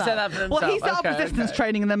for Oh, he himself. said that for Well, he himself. set up Okay, resistance okay.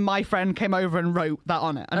 training, and then my friend came over and wrote that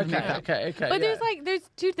on it. Okay. But there's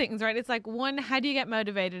 2 things, right? It's like, one, how do you get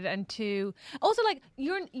motivated, and 2, also like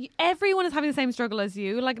everyone is having the same struggle as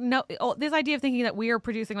you. Like, no, this idea of thinking that we are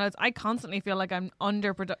producing loads, I constantly feel like I'm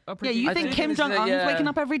underproducing. Yeah, you think Kim Jong Un's waking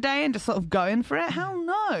up every day and just sort of going for it? Hell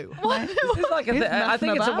no. Like, It's like It's I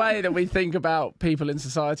think it's a nothing way that we think about people in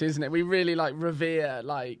society, isn't it? We really like revere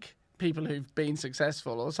like people who've been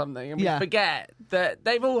successful or something, and we forget that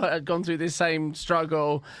they've all gone through this same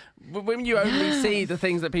struggle. When you only see the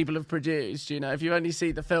things that people have produced, you know, if you only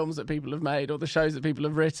see the films that people have made or the shows that people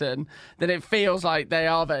have written, then it feels like they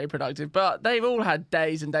are very productive. But they've all had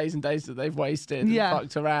days and days and days that they've wasted and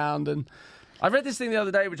fucked around. And I read this thing the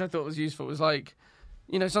other day, which I thought was useful. It was like,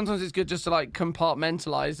 you know, sometimes it's good just to like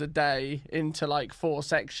compartmentalize a day into like 4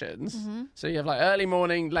 sections. Mm-hmm. So you have like early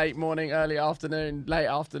morning, early afternoon, late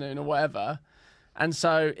afternoon, or whatever. And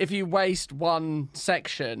so if you waste one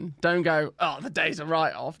section, don't go, oh, the day's a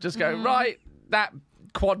write-off. Just go, right, that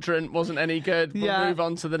quadrant wasn't any good. We'll move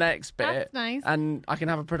on to the next bit. That's nice. And I can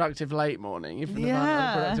have a productive late morning, if I have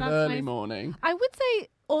a productive That's early nice. morning. I would say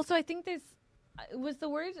also, I think was the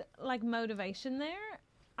word like motivation there?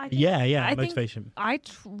 I think, Yeah, I think motivation.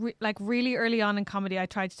 like really early on in comedy, I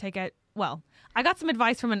tried to take out. Well, I got some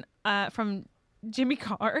advice from Jimmy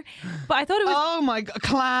Carr, but I thought it was. oh my God,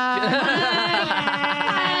 clang.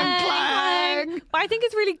 Clang. But I think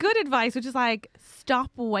it's really good advice, which is like, stop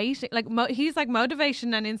waiting. Like he's like,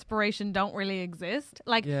 motivation and inspiration don't really exist.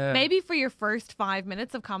 Like maybe for your first 5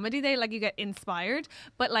 minutes of comedy, you get inspired,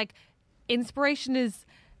 but like inspiration is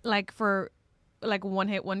like for like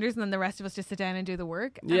one-hit wonders, and then the rest of us just sit down and do the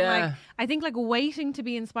work. And like, I think like waiting to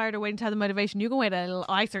be inspired or waiting to have the motivation, you can wait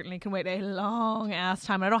I certainly can wait a long ass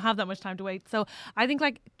time. I don't have that much time to wait. So I think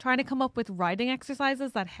like trying to come up with writing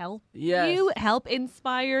exercises that help help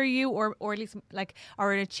inspire you, or at least like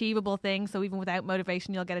are an achievable thing. So even without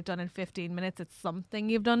motivation, you'll get it done in 15 minutes. It's something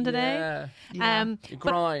you've done today. It's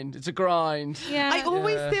a grind. Yeah. I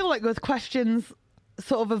always feel like with questions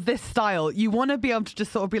sort of this style, you want to be able to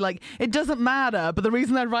just sort of be like, it doesn't matter, but the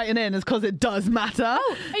reason they're writing in is because it does matter.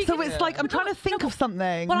 So it's like, I'm trying to think of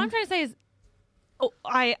something. What I'm trying to say is,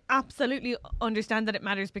 I absolutely understand that it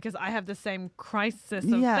matters because I have the same crisis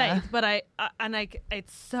of faith, but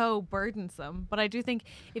it's so burdensome. But I do think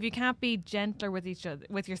if you can't be gentler with each other,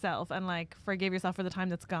 with yourself, and like forgive yourself for the time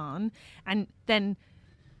that's gone, and then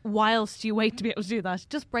whilst you wait to be able to do that,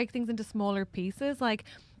 just break things into smaller pieces. Like,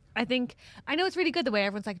 I know it's really good the way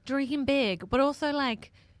everyone's like dream big, but also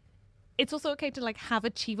like, it's also okay to like have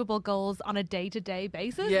achievable goals on a day-to-day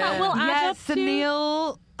basis. Yeah. That will add up to...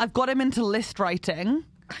 Sunil, I've got him into list writing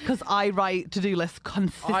because I write to-do lists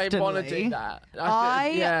consistently. I want to do that.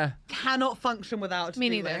 I cannot function without a Me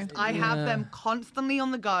to-do neither. list. I have them constantly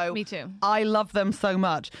on the go. Me too. I love them so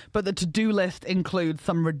much, but the to-do list includes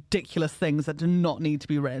some ridiculous things that do not need to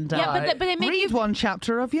be written down. Yeah, but they make Read you... one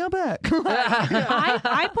chapter of your book.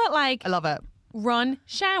 I put like... I love it. Run,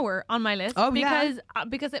 shower on my list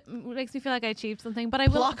because it makes me feel like I achieved something. But I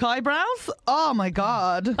will Pluck eyebrows? Oh my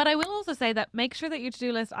God. But I will also say that make sure that your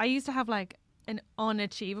to-do list, I used to have like an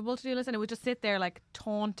unachievable to-do list and it would just sit there like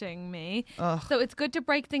taunting me. So it's good to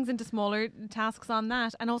break things into smaller tasks on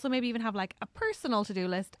that, and also maybe even have like a personal to-do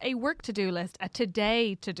list, a work to-do list, a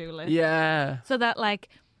today to-do list. Yeah. So that like,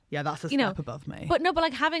 Yeah, that's a you know, step above me. But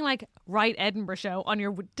like having like write Edinburgh show on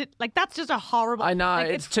your, like that's just a horrible. I know, like,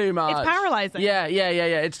 it's too much. It's paralyzing. Yeah.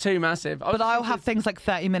 It's too massive. But I'll have things like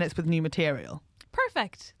 30 minutes with new material.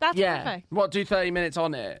 Perfect. That's perfect. What, do 30 minutes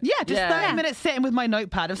on it? Yeah, just 30 minutes sitting with my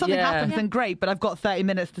notepad. If something happens, then great, but I've got 30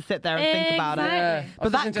 minutes to sit there and think about it. Yeah. But I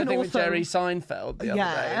was that listening to can a thing with also... Jerry Seinfeld the other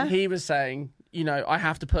day, and he was saying, you know, I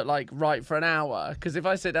have to put like write for an hour, because if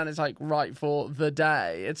I sit down, it's like write for the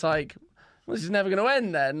day. It's like, well, this is never going to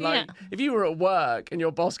end then. Like, if you were at work and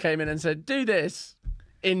your boss came in and said, do this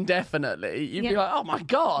indefinitely, you'd be like, oh my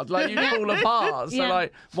God, like you'd fall apart. So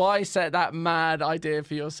like, why set that mad idea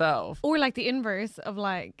for yourself? Or like the inverse of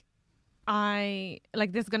like,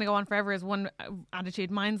 this is going to go on forever is one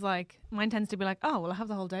attitude. Mine tends to be like, oh, well, I have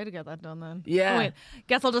the whole day to get that done then. Yeah. Oh, wait,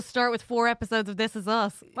 guess I'll just start with 4 episodes of This Is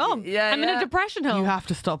Us. Oh, I'm in a depression hole. You have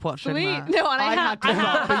to stop watching Sweet. that. No, and I had to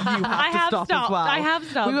stop, but you have to stop as well. I have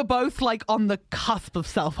stopped. We were both like on the cusp of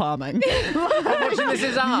self-harming. Watching This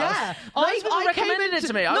Is Us. Yeah. I recommended it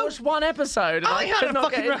to me. I watched one episode. And I had could it not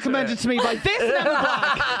fucking get into recommended it. to me by this member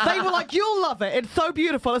Black. They were like, you'll love it. It's so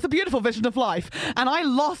beautiful. It's a beautiful vision of life. And I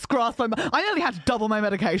lost grasp of I nearly had to double my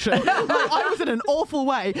medication. Like, I was in an awful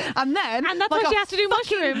way. And then... And that's like why she has to do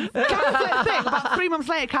mushrooms. Thing. About 3 months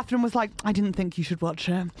later, Catherine was like, I didn't think you should watch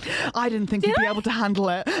it. I didn't think you'd be able to handle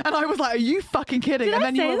it. And I was like, are you fucking kidding? Did and I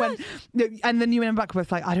then say you went, and then you went back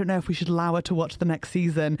with like, I don't know if we should allow her to watch the next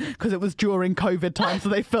season because it was during COVID time, so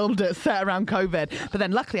they filmed it set around COVID. But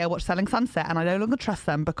then luckily I watched Selling Sunset and I no longer trust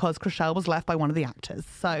them because Chriselle was left by one of the actors.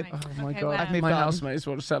 So Oh my Okay, God. well. I've moved My on. housemates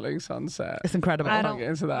watch Selling Sunset. It's incredible. I can't get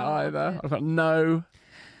into that either. I've got no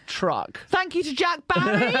truck. Thank you to Jack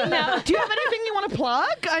Barry. No. Do you have anything you want to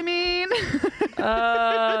plug? I mean,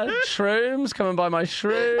 Shrooms, come and buy my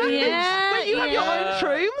shrooms. Yeah. wait, you have your own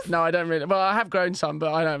shrooms? No, I don't really. Well, I have grown some,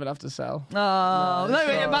 but I don't have enough to sell. Oh, no,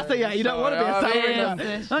 it must. Yeah, you don't want to be a Sorry, seller. I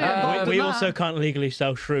either. Oh, yeah, involved We in that. also can't legally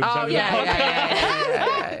sell shrooms Oh, over the yeah, podcast.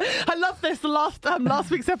 yeah. I love this. The last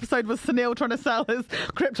week's episode was Sunil trying to sell his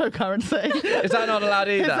cryptocurrency. Is that not allowed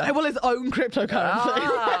either? His own cryptocurrency.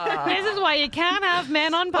 Ah. This is why you can't have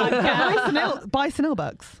men on podcasts. Buy Sunil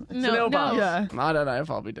bucks. No, Sunil Bucks. Yeah. I don't know if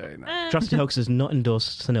I'll be doing that. Trusty Hoax does not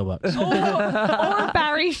endorse Sunil Bucks. or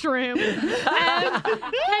Barry Shroom.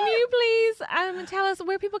 Can you please tell us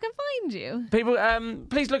where people can find you? People,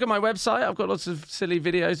 please look at my website. I've got lots of silly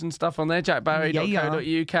videos and stuff on there.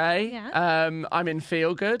 jackbarry.co.uk. Yeah. I'm in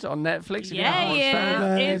Feel Good on Netflix. If you Yeah, haven't watched yeah.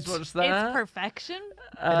 that, It's, please watch that. it's perfection.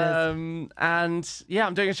 And yeah,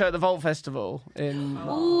 I'm doing a show at the Vault Festival in.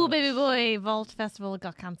 Ooh, baby boy, Vault Festival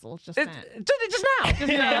got cancelled just now. Did it just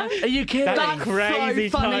now? Are you kidding? That's crazy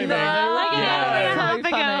so funny, timing. though. Like an hour and a half So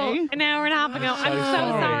funny. ago. An hour and a half ago. I'm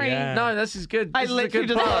so sorry. Yeah. No, this is good. I This is a literally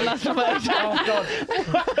good just plug. last moment. Oh God!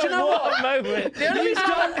 Do you know What what? a moment. The only You reason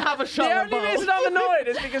don't have a show The at only Vault. reason I'm annoyed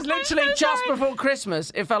is because literally so just sorry. before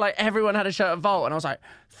Christmas, it felt like everyone had a show at Vault, and I was like,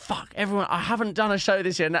 "Fuck, everyone! I haven't done a show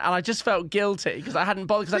this year," and I just felt guilty because I hadn't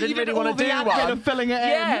bothered because I So you didn't did really want all to the do admin one. of filling it in.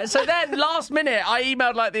 Yeah. So then, last minute, I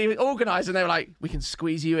emailed like the organizer, and they were like, "We can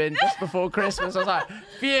squeeze you in just before Christmas." I was like,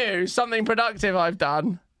 "Phew, something productive I've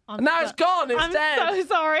done." And now it's gone. It's I'm dead. so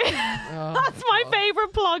sorry. That's my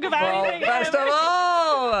favourite plug of Well, anything. best ever. of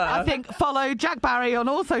all. I think follow Jack Barry on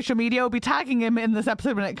all social media. We'll be tagging him in this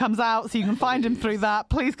episode when it comes out, so you can find him through that.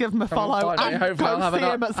 Please give him a follow Find me. and Hopefully go I'll have see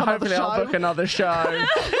him at some other hopefully I'll show. book another show.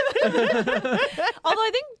 Although I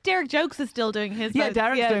think Derek Jokes is still doing his. Yeah, votes.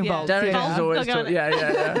 Derek's doing votes. Derek Yeah. is always Still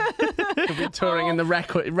going. He'll be touring in the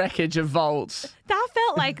wreckage of vaults. That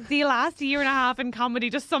felt like the last year and a half in comedy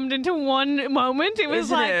just summed into one moment. It was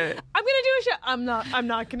Isn't like, it? I'm going to do a show. I'm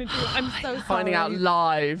not going to do it. I'm so sorry. Finding out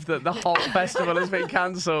live that the whole festival has been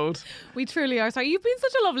cancelled. We truly are sorry. You've been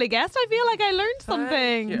such a lovely guest. I feel like I learned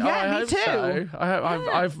something. Yeah, Yeah, I me hope too. So.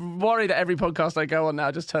 I've worried that every podcast I go on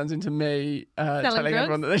now just turns into me telling drugs?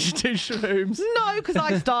 everyone that they should do shrooms. No, because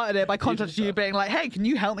I started it by contacting you being like, hey, can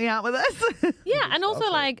you help me out with this? Yeah, and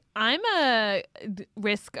also like I'm a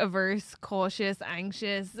risk averse, cautious,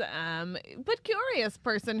 anxious, but curious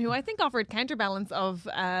person who I think offered counterbalance of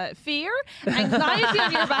fear, anxiety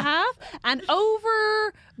on your behalf, and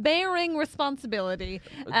overbearing responsibility.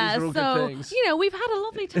 These are all good things. You know, we've had a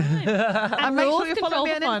lovely time. And make sure you follow control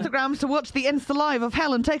me the on fun. Instagram to watch the Insta Live of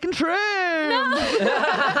Helen taking shrooms. Are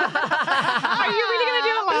you really going to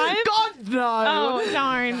do it live? God, no. Oh,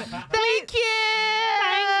 darn. Thank you.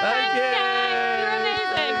 Thank you. You're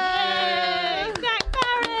amazing. Yay. Jack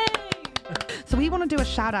Barry. So we want to do a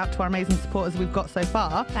shout out to our amazing supporters we've got so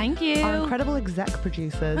far. Thank you. Our incredible exec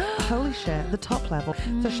producers. Holy shit, the top level.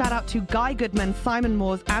 So shout out to Guy Goodman, Simon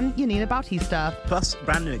Moores, and Yanina Bautista. Plus,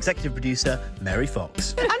 brand new executive producer, Mary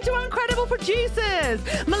Fox. And to our incredible producers,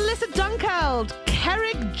 Melissa Dunkeld,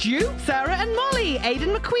 Kerrig Jew, Sarah and Molly, Aidan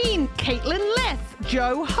McQueen, Caitlin Lith,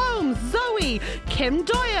 Joe Holmes, Zoe, Kim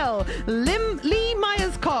Doyle, Lee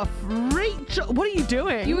Myerscough, Rachel. What are you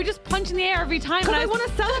doing? You were just punching the air every time. Because and I want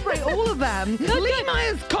to celebrate all of them. Lee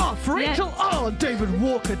Myerscough, Rachel, David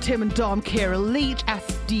Walker, Tim and Dom, Kira Leach,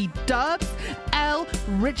 SD Dubs, L,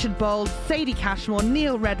 Richard Bold, Sadie Cashmore,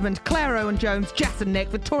 Neil Redmond, Claire Owen Jones, Jess and Nick,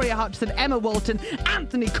 Victoria Hutchison, Emma Walton,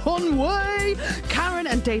 Anthony Conway, Karen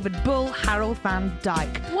and David Bull, Harold Van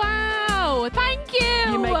Dyke. wow, thank you.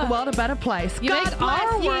 You make the world a better place. You God make bless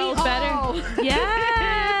our ye world all. better.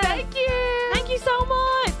 Yeah. Thank you. Thank you so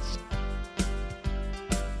much.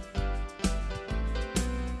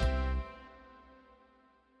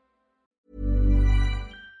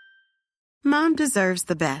 Mom deserves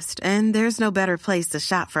the best, and there's no better place to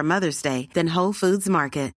shop for Mother's Day than Whole Foods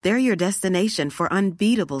Market. They're your destination for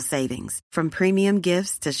unbeatable savings, from premium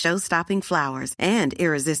gifts to show-stopping flowers and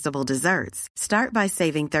irresistible desserts. Start by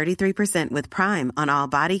saving 33% with Prime on all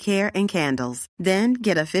body care and candles. Then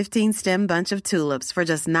get a 15-stem bunch of tulips for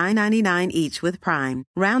just $9.99 each with Prime.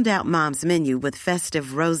 Round out Mom's menu with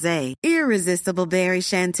festive rosé, irresistible berry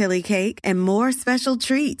chantilly cake, and more special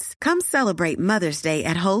treats. Come celebrate Mother's Day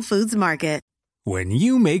at Whole Foods Market. When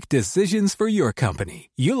you make decisions for your company,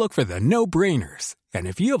 you look for the no-brainers. And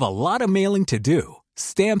if you have a lot of mailing to do,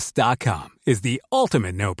 Stamps.com is the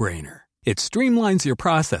ultimate no-brainer. It streamlines your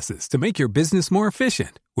processes to make your business more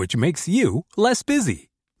efficient, which makes you less busy.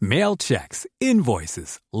 Mail checks,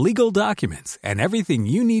 invoices, legal documents, and everything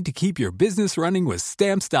you need to keep your business running with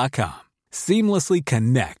Stamps.com. Seamlessly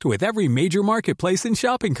connect with every major marketplace and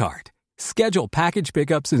shopping cart. Schedule package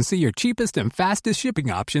pickups and see your cheapest and fastest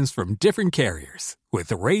shipping options from different carriers,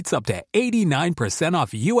 with rates up to 89%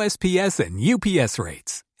 off USPS and UPS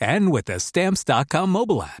rates. And with the Stamps.com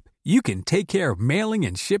mobile app, you can take care of mailing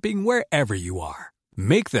and shipping wherever you are.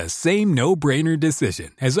 Make the same no-brainer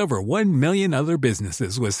decision as over 1 million other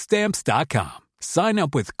businesses with Stamps.com. Sign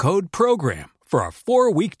up with code PROGRAM for a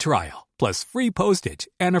 4-week trial, plus free postage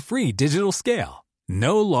and a free digital scale.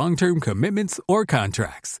 No long-term commitments or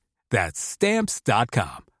contracts. That's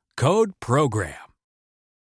Stamps.com. Code PROGRAM.